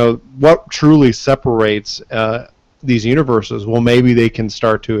 what truly separates these universes, well, maybe they can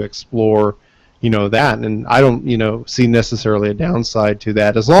start to explore, that, and I don't, see necessarily a downside to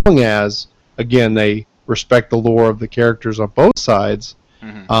that, as long as, again, they respect the lore of the characters on both sides.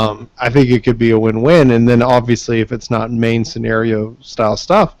 I think it could be a win-win, and then obviously if it's not main scenario style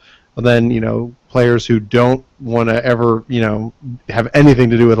stuff, then players who don't want to ever have anything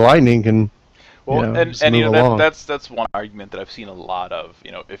to do with Lightning can that's one argument that I've seen a lot of.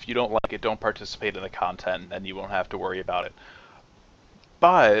 If you don't like it, don't participate in the content, and you won't have to worry about it.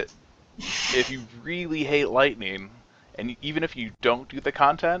 But if you really hate Lightning, and even if you don't do the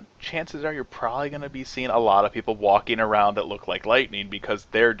content, chances are you're probably going to be seeing a lot of people walking around that look like Lightning because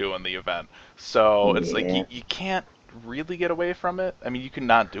they're doing the event. So it's like you can't really get away from it. I mean, you can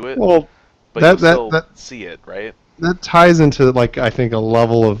not do it, but you still see it, right? That ties into, I think, a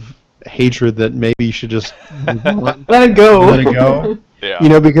level of hatred that maybe you should just let it go. Let it go.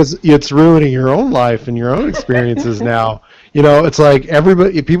 Yeah. Because it's ruining your own life and your own experiences now. It's like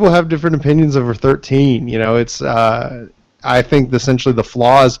people have different opinions over 13. It's I think essentially the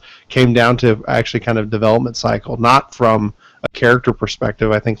flaws came down to actually kind of development cycle, not from a character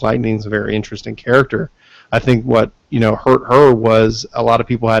perspective. I think Lightning's a very interesting character. I think what hurt her was a lot of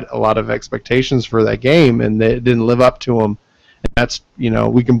people had a lot of expectations for that game, and they didn't live up to them. And that's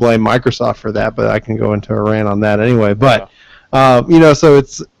we can blame Microsoft for that, but I can go into a rant on that anyway. But so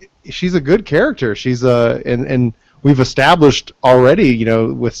she's a good character. She's and we've established already,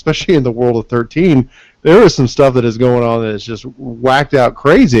 especially in the world of 13, there is some stuff that is going on that is just whacked out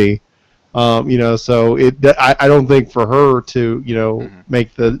crazy. So I don't think for her to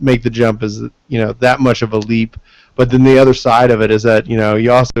make the jump is that much of a leap. But then the other side of it is that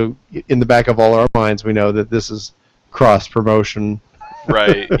you also, in the back of all our minds, we know that this is cross promotion.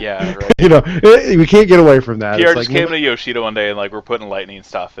 Right. Yeah. Right. We can't get away from that. Pierre just came to Yoshida one day and we're putting Lightning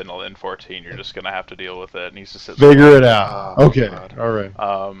stuff in 14. You're just gonna have to deal with it. And he's just figure it out. Okay. God. All right.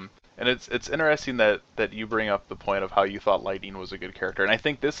 And it's interesting that you bring up the point of how you thought Lightning was a good character, and I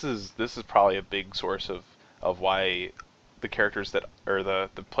think this is probably a big source of why the characters that or the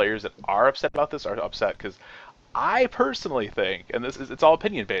players that are upset about this are upset, because I personally think, and it's all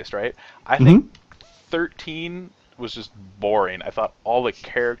opinion based, right? I think 13 was just boring. I thought all the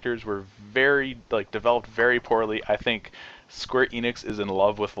characters were very developed very poorly. I think Square Enix is in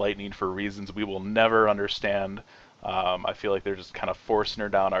love with Lightning for reasons we will never understand. I feel like they're just kind of forcing her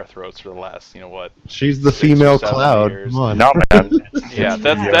down our throats for the last, She's the female Cloud. Come on. No, man. Yeah,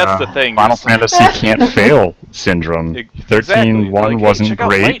 that's the thing. Final Fantasy can't fail syndrome. 13-1 wasn't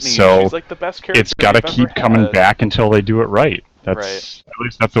great, so the best it's got to keep coming back until they do it right. That's right. At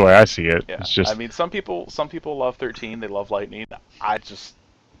least that's the way I see it. Yeah. It's just. I mean, some people love 13. They love Lightning. I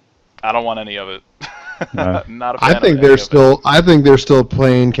don't want any of it. Not a fan I think they're still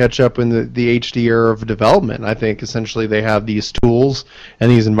playing catch up in the HD era of development. I think essentially they have these tools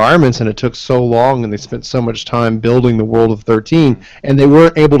and these environments, and it took so long, and they spent so much time building the world of 13, and they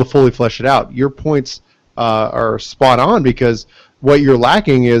weren't able to fully flesh it out. Your points are spot on, because what you're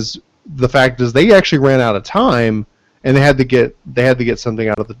lacking is the fact is they actually ran out of time, and they had to get something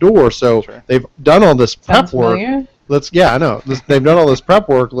out of the door. So they've done all this prep work. Familiar? I know. They've done all this prep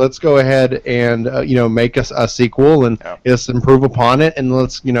work. Let's go ahead and make us a sequel and let's improve upon it, and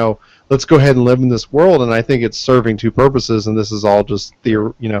let's go ahead and live in this world. And I think it's serving two purposes. And this is all just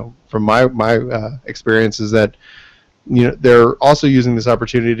from my experience, is that they're also using this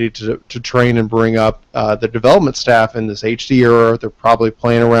opportunity to train and bring up the development staff in this HD era. They're probably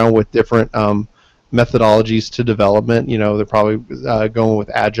playing around with different methodologies to development. They're probably going with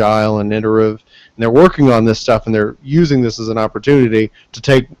agile and iterative, and they're working on this stuff, and they're using this as an opportunity to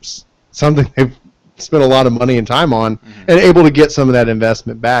take something they've spent a lot of money and time on, and able to get some of that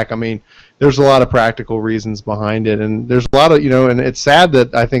investment back. I mean, there's a lot of practical reasons behind it, and there's a lot of and it's sad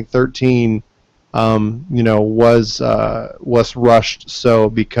that I think 13 was rushed so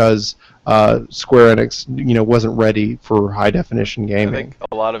because Square Enix wasn't ready for high definition gaming. I think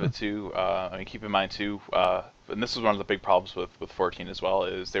a lot of it too. Keep in mind too, and this is one of the big problems with 14 as well,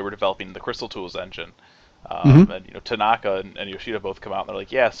 is they were developing the Crystal Tools engine, and Tanaka and Yoshida both come out and they're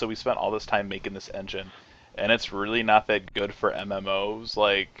like, yeah, so we spent all this time making this engine, and it's really not that good for MMOs.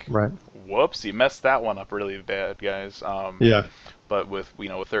 Whoops, you messed that one up really bad, guys. But with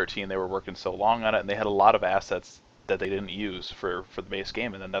 13, they were working so long on it, and they had a lot of assets that they didn't use for the base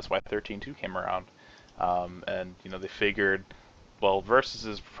game, and then that's why 13.2 came around. And they figured well, Versus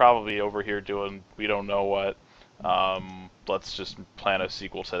is probably over here doing we don't know what. Let's just plan a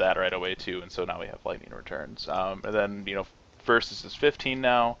sequel to that right away too, and so now we have Lightning Returns. And then Versus is 15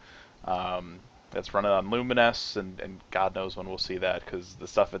 now. That's running on Luminous, and God knows when we'll see that, because the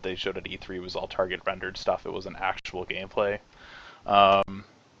stuff that they showed at E3 was all target rendered stuff. It wasn't actual gameplay.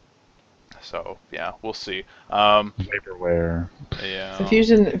 So yeah, we'll see. Vaporware. Yeah. So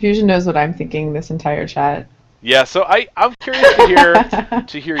Fusion knows what I'm thinking this entire chat. Yeah. So I'm curious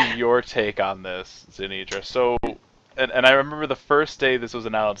to hear your take on this, Zenidra. So, and I remember the first day this was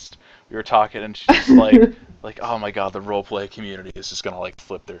announced, we were talking, and she's like, oh my god, the roleplay community is just gonna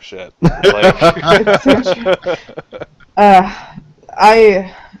flip their shit. It's so true.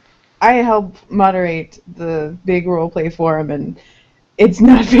 I help moderate the big roleplay forum, and it's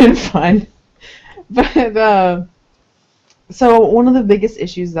not been fun. But so one of the biggest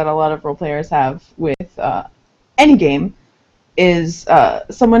issues that a lot of role players have with any game is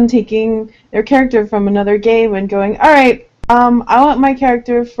someone taking their character from another game and going, all right, I want my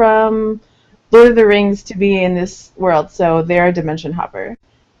character from Lord of the Rings to be in this world, so they're a dimension hopper.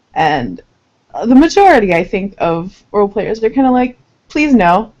 And the majority, I think, of role players are kind of like, please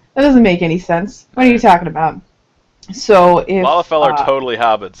no, that doesn't make any sense. What are you talking about? So if Lalafell are totally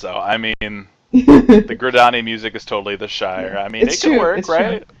hobbits, though. I mean, the Gridani music is totally the Shire. I mean, it can work,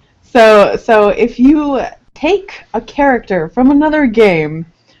 right? True. So if you take a character from another game,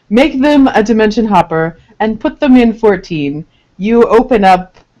 make them a dimension hopper, and put them in 14, you open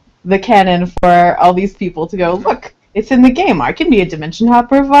up the canon for all these people to go, look, it's in the game. I can be a dimension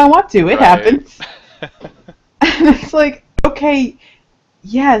hopper if I want to. It happens. And it's like, okay,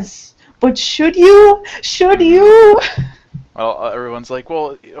 yes, but should you? Should you? Well, everyone's like,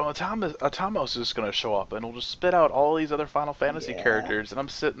 well, Atomos is going to show up, and he'll just spit out all these other Final Fantasy characters. And I'm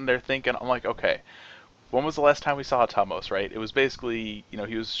sitting there thinking, I'm like, okay, when was the last time we saw Atomos, right? It was basically,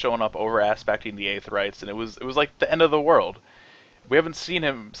 he was showing up over-aspecting the Aetherites, and it was like the end of the world. We haven't seen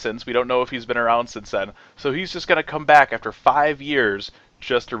him since. We don't know if he's been around since then. So he's just going to come back after 5 years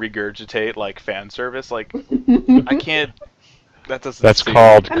just to regurgitate, fan service. I can't... That doesn't That's seem...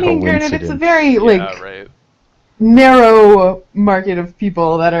 called I mean, granted, it's a very, right. narrow market of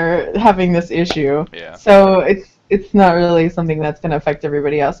people that are having this issue. Yeah. So it's not really something that's going to affect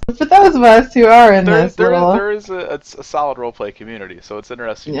everybody else. But for those of us who are in this little... There is a solid roleplay community, so it's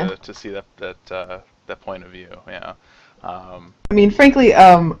interesting to see that point of view. Yeah. I mean, frankly,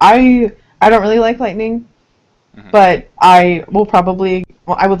 I don't really like Lightning, but I will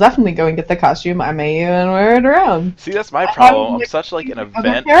definitely go and get the costume. I may even wear it around. See, that's my problem. I'm such an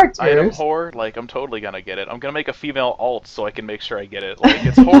event item whore. I'm totally gonna get it. I'm gonna make a female alt so I can make sure I get it.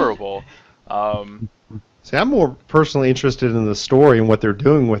 It's horrible. See, I'm more personally interested in the story and what they're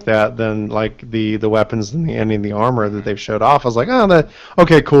doing with that than the weapons and the armor that they've showed off. I was like,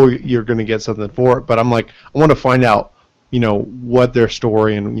 okay, cool, you're gonna get something for it. But I'm like, I want to find out, what their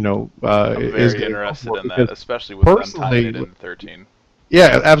story and I'm very interested in that, especially with them tying it in 13.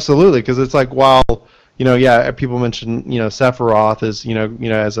 Yeah, absolutely, because it's while people mention Sephiroth as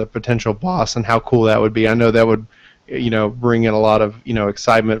as a potential boss and how cool that would be. I know that would bring in a lot of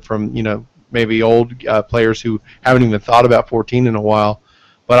excitement from maybe old players who haven't even thought about 14 in a while.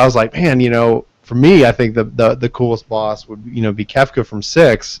 But I was like, man, for me, I think the coolest boss would be Kefka from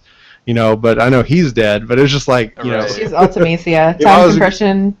 6. But I know he's dead. But it's just she's Ultimecia. Time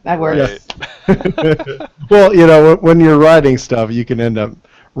compression, that works. Right. Well, when you're writing stuff, you can end up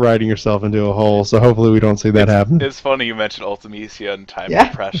writing yourself into a hole. So hopefully we don't see that happen. It's funny you mentioned Ultimecia and time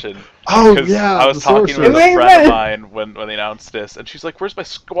compression. Oh yeah, I was talking with a friend of mine when they announced this, and she's like, "Where's my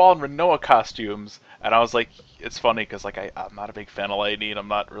Squall and Renoa costumes?" And I was like, "It's funny because I'm not a big fan of Lightning. I'm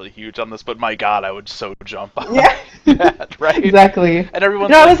not really huge on this, but my God, I would so jump on that, right?" Exactly. And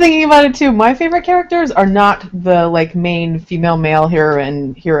everyone's I was thinking about it too. My favorite characters are not the main female male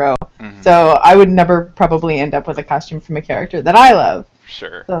hero. Mm-hmm. So I would never probably end up with a costume from a character that I love.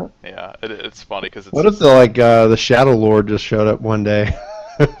 Sure. So. Yeah, it's funny because it's. What if the Shadow Lord just showed up one day?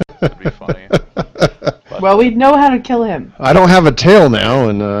 That'd be funny. Well, we'd know how to kill him. I don't have a tail now,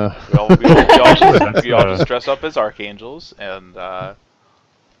 and we all just dress up as archangels, and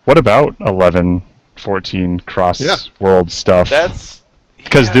What about 11, 14 cross-world stuff? That's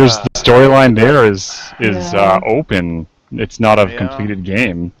because there's the storyline there is open. It's not a completed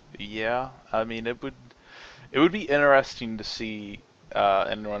game. Yeah, I mean it would be interesting to see.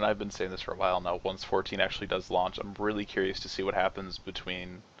 And when I've been saying this for a while now, once 14 actually does launch, I'm really curious to see what happens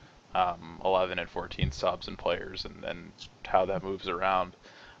between 11 and 14 subs and players, and how that moves around.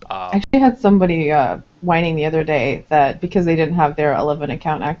 I actually had somebody whining the other day that because they didn't have their 11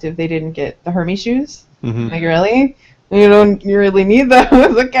 account active, they didn't get the Hermes shoes. Mm-hmm. Like, really? You don't really need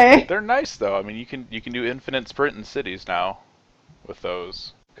those, okay? They're nice though. I mean, you can do infinite sprint in cities now with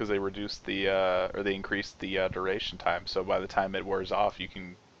those because they reduced the or they increased the duration time. So by the time it wears off,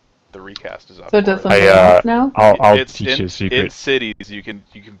 the recast is up. So it does already. something else now? I'll teach you a secret. In cities, you can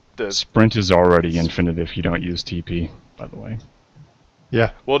the Sprint is already infinite if you don't use TP, by the way.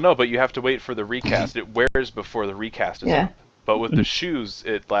 Yeah. Well, no, but you have to wait for the recast. It wears before the recast is up. But with the shoes,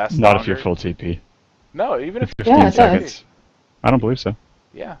 it lasts Not longer. if you're full TP. No, even if 15 Yeah, it seconds. does. I don't believe so.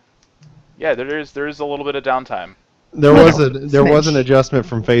 Yeah, there is a little bit of downtime. There was Smidge. an adjustment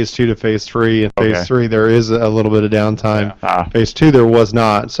from phase 2 to phase 3. In phase Okay. 3, there is a little bit of downtime. Yeah. Phase 2, there was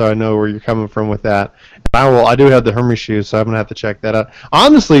not, so I know where you're coming from with that. And I do have the Hermes shoes, so I'm gonna have to check that out.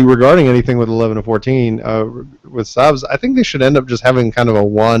 Honestly, regarding anything with 11 and 14 with subs, I think they should end up just having kind of a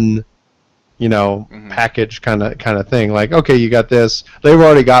one, package kind of thing. Like, okay, you got this. They've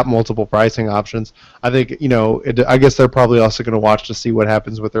already got multiple pricing options. I think I guess they're probably also going to watch to see what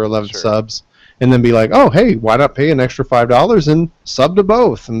happens with their 11 Sure. subs. And then be like, oh, hey, why not pay an extra $5 and sub to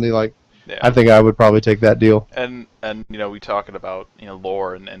both? And be like, Yeah. I think I would probably take that deal. And we talking about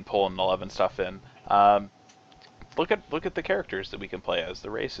lore and pulling 11 stuff in. Look at the characters that we can play as, the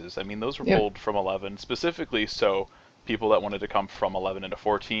races. I mean, those were pulled from 11 specifically so people that wanted to come from 11 into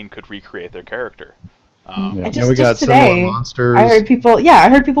 14 could recreate their character. And And just, we got just today, similar monsters. I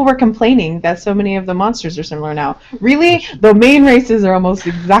heard people were complaining that so many of the monsters are similar now. Really, the main races are almost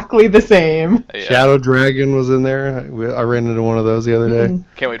exactly the same. Yeah. Shadow Dragon was in there. I ran into one of those the other day. Mhm.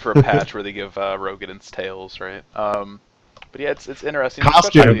 Can't wait for a patch where they give Rogadin's tails, right? But yeah, it's interesting.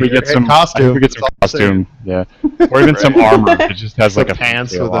 Costume. I hope we get Hey, some costume. I hope we get some That's all I'm costume, yeah, or even some armor. It just has like a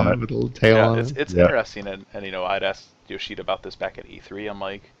pants tail with on a it. little tail Yeah, on it's it. Yeah. interesting, and I'd asked Yoshida about this back at E3. I'm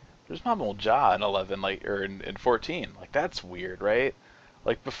like, there's Mammal Ja in 11, or in 14. Like, that's weird, right?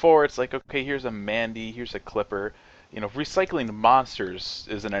 Like, before, it's like, okay, here's a Mandy, here's a Clipper. Recycling monsters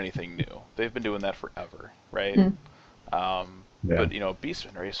isn't anything new. They've been doing that forever, right? Hmm. Yeah. But,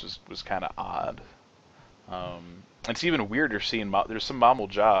 Beastman Race was kind of odd. It's even weirder seeing, there's some Mammal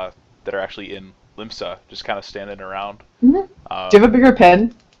Ja that are actually in Limsa, just kind of standing around. Mhm. Do you have a bigger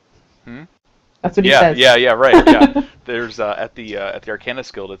pen? Hmm? That's what he Yeah, says. yeah, right. Yeah, there's at the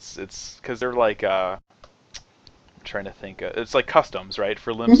Arcanist Guild. It's because they're like I'm trying to think. It's like customs, right,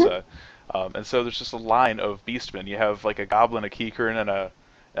 for Limsa, and so there's just a line of Beastmen. You have like a Goblin, a Keekern,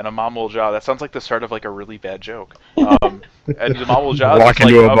 and a Mammal Ja. That sounds like the start of like a really bad joke. And the Mammal Ja is Walk like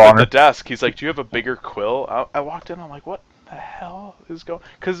into a up bar. at the desk. He's like, "Do you have a bigger quill?" I walked in. I'm like, "What the hell is going?"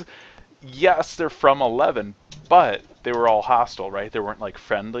 Because yes, they're from 11, but they were all hostile, right? They weren't like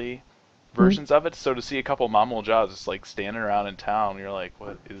friendly versions of it. So to see a couple Mammal Jaws just like standing around in town, you're like,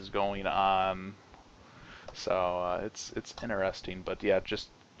 what is going on? So it's interesting, but yeah, just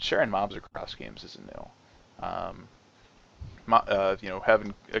sharing mobs across games isn't new.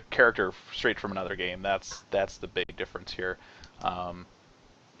 Having a character straight from another game, that's the big difference here.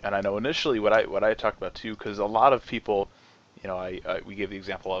 And I know initially what I talked about too, because a lot of people, we gave the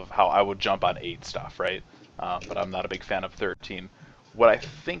example of how I would jump on 8 stuff, right? But I'm not a big fan of 13. What I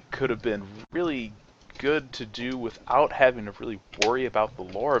think could have been really good to do without having to really worry about the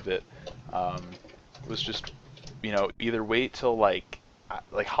lore of it was just, either wait till like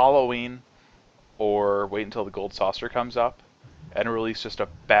Halloween or wait until the Gold Saucer comes up and release just a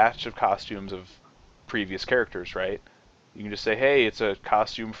batch of costumes of previous characters, right? You can just say, hey, it's a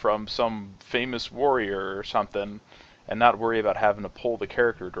costume from some famous warrior or something, and not worry about having to pull the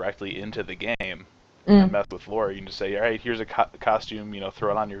character directly into the game. And mess with lore. You can just say, all right, here's a costume,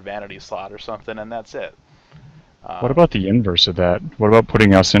 throw it on your vanity slot or something, and that's it. What about the inverse of that? What about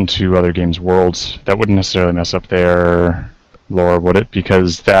putting us into other games' worlds? That wouldn't necessarily mess up their lore, would it?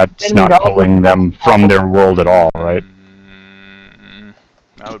 Because that's Then not we'd all pulling them from their world at all, right?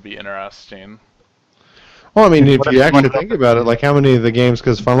 That would be interesting. Well, I mean, if What you if actually someone- think about it, like how many of the games,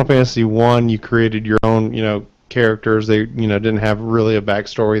 because Final Fantasy 1, you created your own, characters. They, didn't have really a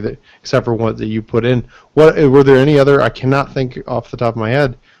backstory that, except for what that you put in. What were there any other? I cannot think off the top of my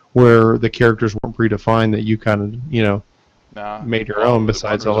head where the characters weren't predefined that you kind of, No, made your own the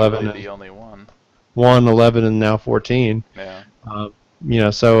besides Bugger's 11 really and- the only one. 1, 11, and now 14. Yeah.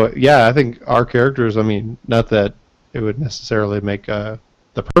 So yeah, I think our characters. I mean, not that it would necessarily make the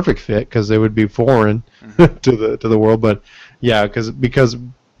perfect fit because they would be foreign to the world, but yeah, because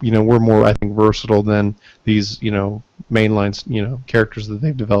we're more, I think, versatile than these mainline characters that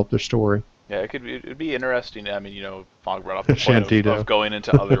they've developed their story. Yeah, it'd be interesting. I mean, Fog brought up the point Shantito. of going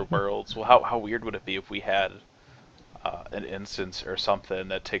into other worlds. Well, how weird would it be if we had an instance or something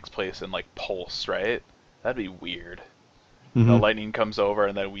that takes place in like Pulse, right? That'd be weird. The lightning comes over,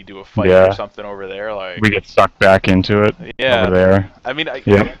 and then we do a fight Yeah. or something over there. Like We get sucked back into it yeah, over there. I mean,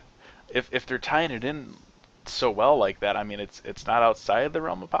 Yeah. if they're tying it in so well like that, I mean, it's not outside the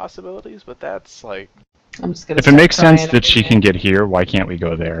realm of possibilities, but that's like I'm just gonna. If it makes sense that she can get here, why can't we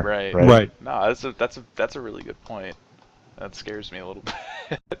go there? right. Right. No, that's a really good point. That scares me a little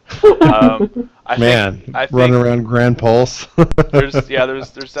bit. I think running around Grand Pulse. there's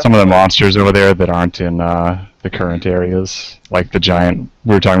definitely Some of the monsters over there that aren't in the current areas, like the giant.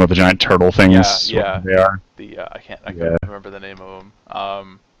 We were talking about the giant turtle things. Yeah. They are. I can't remember the name of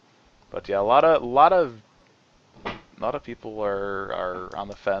them. But yeah, a lot of people are on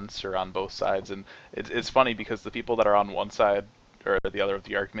the fence or on both sides, and it's funny because the people that are on one side or the other of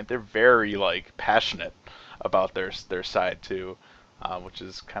the argument, they're very like passionate about their side too, which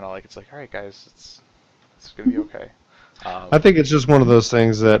is kind of like, it's like, all right guys, it's gonna be okay. I think it's just one of those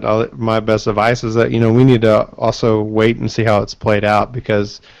things that my best advice is that we need to also wait and see how it's played out,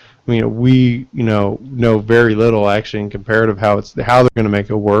 because we know very little actually in comparative how they're going to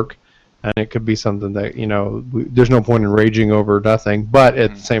make it work, and it could be something that there's no point in raging over nothing, but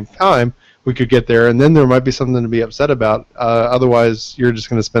at the same time we could get there and then there might be something to be upset about. Otherwise you're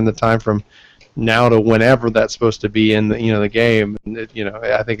just going to spend the time from now to whenever that's supposed to be in the game, and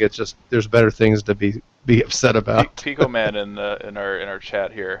I think it's just there's better things to be upset about. Pico Man in our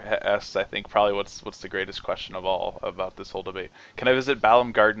chat here asks, I think probably what's the greatest question of all about this whole debate. Can I visit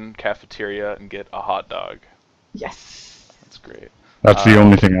Balam Garden cafeteria and get a hot dog? Yes. That's great. That's the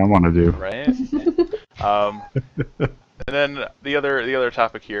only thing I want to do. Right. And then the other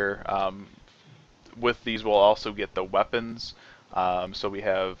topic here, with these we'll also get the weapons. So we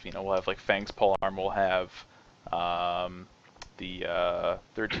have, we'll have like Fang's polearm, we'll have the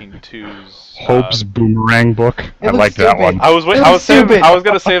 13-2's Hope's boomerang book. I looks like that stupid. one. I was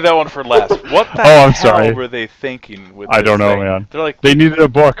gonna save that one for last. What the hell I'm sorry. were they thinking with I this don't know, thing? man. They're like, They needed a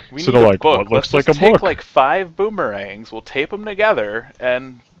book, we so need they're a like, book. what Let's looks like just a take book? like 5 boomerangs, we'll tape them together,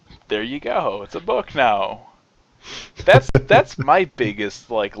 and there you go. It's a book now. That's my biggest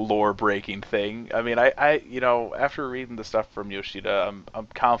like lore breaking thing. I mean, I after reading the stuff from Yoshida, I'm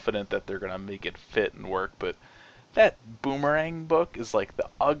confident that they're gonna make it fit and work. But that boomerang book is like the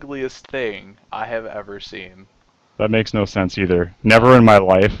ugliest thing I have ever seen. That makes no sense either. Never in my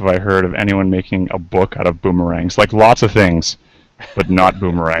life have I heard of anyone making a book out of boomerangs. Like lots of things, but not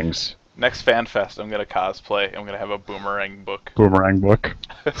boomerangs. Next Fan Fest, I'm gonna cosplay. I'm gonna have a boomerang book. Boomerang book.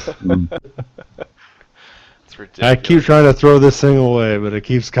 It's ridiculous. I keep trying to throw this thing away, but it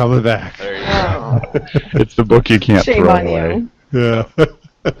keeps coming back. There you go. Oh, It's the book you can't shame throw on away. you. Yeah.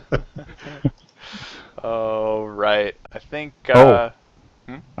 Oh right. I think.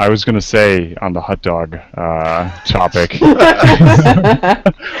 I was going to say on the hot dog topic,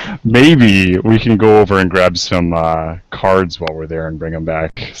 maybe we can go over and grab some cards while we're there and bring them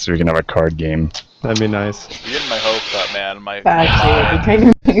back so we can have a card game. That'd be nice. You're getting my hopes up, man. My That mind would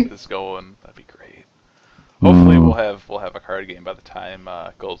be kind of is going. That'd be great. Hopefully, Mm. we'll have a card game by the time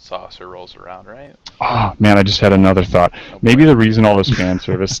Gold Saucer rolls around, right? Oh, man, I just had another thought. Maybe the reason all this fan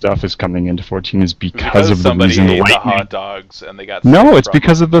service stuff is coming into 14 is because of the somebody reason ate the Lightning... hot dogs and they got No, sick it's from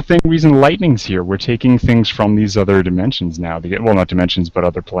because of the reason Lightning's here. We're taking things from these other dimensions now. Well, not dimensions, but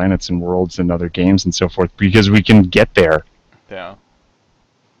other planets and worlds and other games and so forth, because we can get there, Yeah.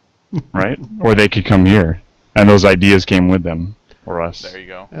 right? Or they could come here, and those ideas came with them, or us. There you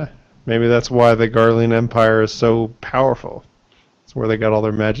go. Maybe that's why the Garlean Empire is so powerful. It's where they got all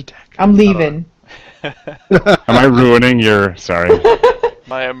their Magitech. I'm leaving. Am I ruining your... Sorry.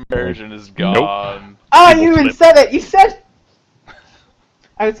 My immersion is gone. Oh, People you even flip. said it. You said.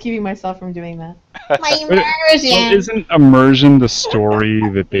 I was keeping myself from doing that. My Well, immersion. isn't immersion the story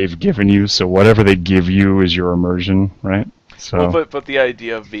that they've given you? So whatever they give you is your immersion, right? So Well, but the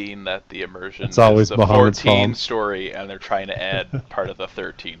idea of being that the immersion It's always is the Bahamut's 14 fault. story and they're trying to add part of the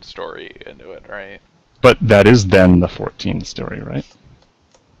 13 story into it, right? but that is then the 14 story, right?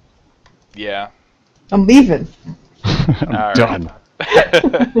 Yeah. I'm leaving. I'm All right. done.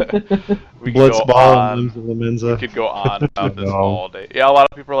 We could go Blitzball on. and Laminza. We could go on about this No. all day. Yeah, a lot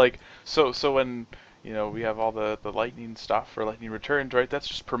of people are like, so when we have all the lightning stuff for Lightning Returns, right? That's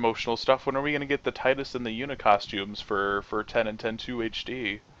just promotional stuff. When are we gonna get the Titus and the Una costumes for 10 and 10.2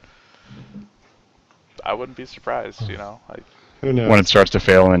 HD? I wouldn't be surprised, Who knows? When it starts to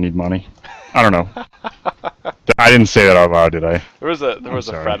fail and I need money. I don't know. I didn't say that out loud, did I? There was a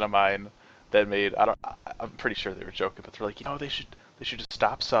sorry. friend of mine that made I'm pretty sure they were joking, but they're like, they should just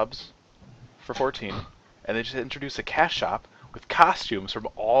stop subs for 14 and they just introduce a cash shop with costumes from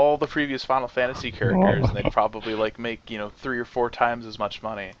all the previous Final Fantasy characters and they'd probably like make 3 or 4 times as much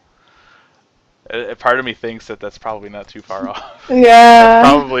money. Part of me thinks that that's probably not too far off. Yeah.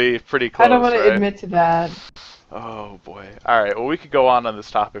 Probably pretty close. I don't want right? to admit to that. Oh boy. All right. Well, we could go on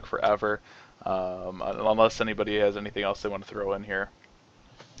this topic forever, unless anybody has anything else they want to throw in here.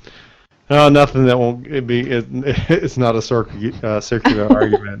 No, nothing that won't be. It's not a circular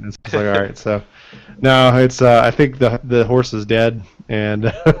argument. It's just like, all right, so no, it's. I think the horse is dead, and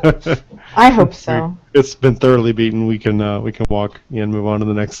I hope so. It's been thoroughly beaten. We can walk and move on to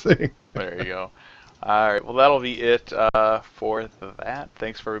the next thing. There you go. All right. Well, that'll be it for that.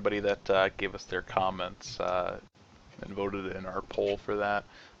 Thanks for everybody that gave us their comments and voted in our poll for that.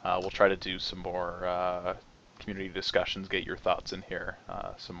 We'll try to do some more community discussions, get your thoughts in here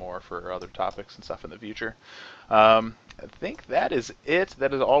some more for other topics and stuff in the future. I think that is it.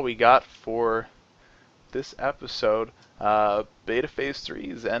 That is all we got for this episode. Beta Phase 3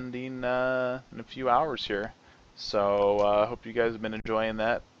 is ending in a few hours here. So I hope you guys have been enjoying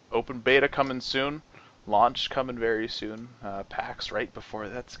that. Open beta coming soon. Launch coming very soon. PAX right before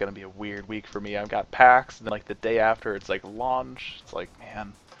that's going to be a weird week for me. I've got PAX, and then like the day after it's like launch. It's like,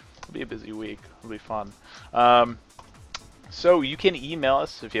 man, it'll be a busy week. It'll be fun. So you can email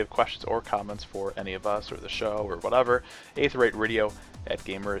us if you have questions or comments for any of us or the show or whatever.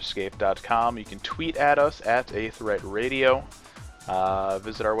 aetheryghtradio@gamerescape.com. You can tweet at us at aetheryghtradio.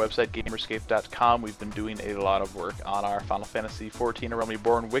 Visit our website, gamerescape.com. We've been doing a lot of work on our Final Fantasy XIV A Realm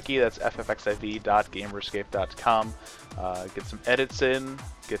Reborn wiki. That's ffxiv.gamerescape.com. Get some edits in,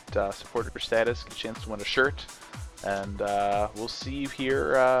 get supporter status, get a chance to win a shirt. And we'll see you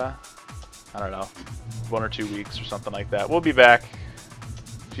here, I don't know, 1 or 2 weeks or something like that. We'll be back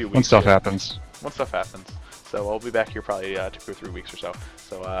a few weeks. When stuff happens. When stuff happens. So we'll be back here probably 2 or 3 weeks or so.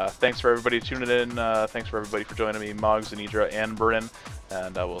 So thanks for everybody tuning in. Thanks for everybody for joining me, Moggs, Anidra, and Bryn.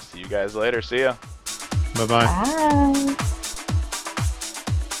 And we'll see you guys later. See ya. Bye-bye. Bye.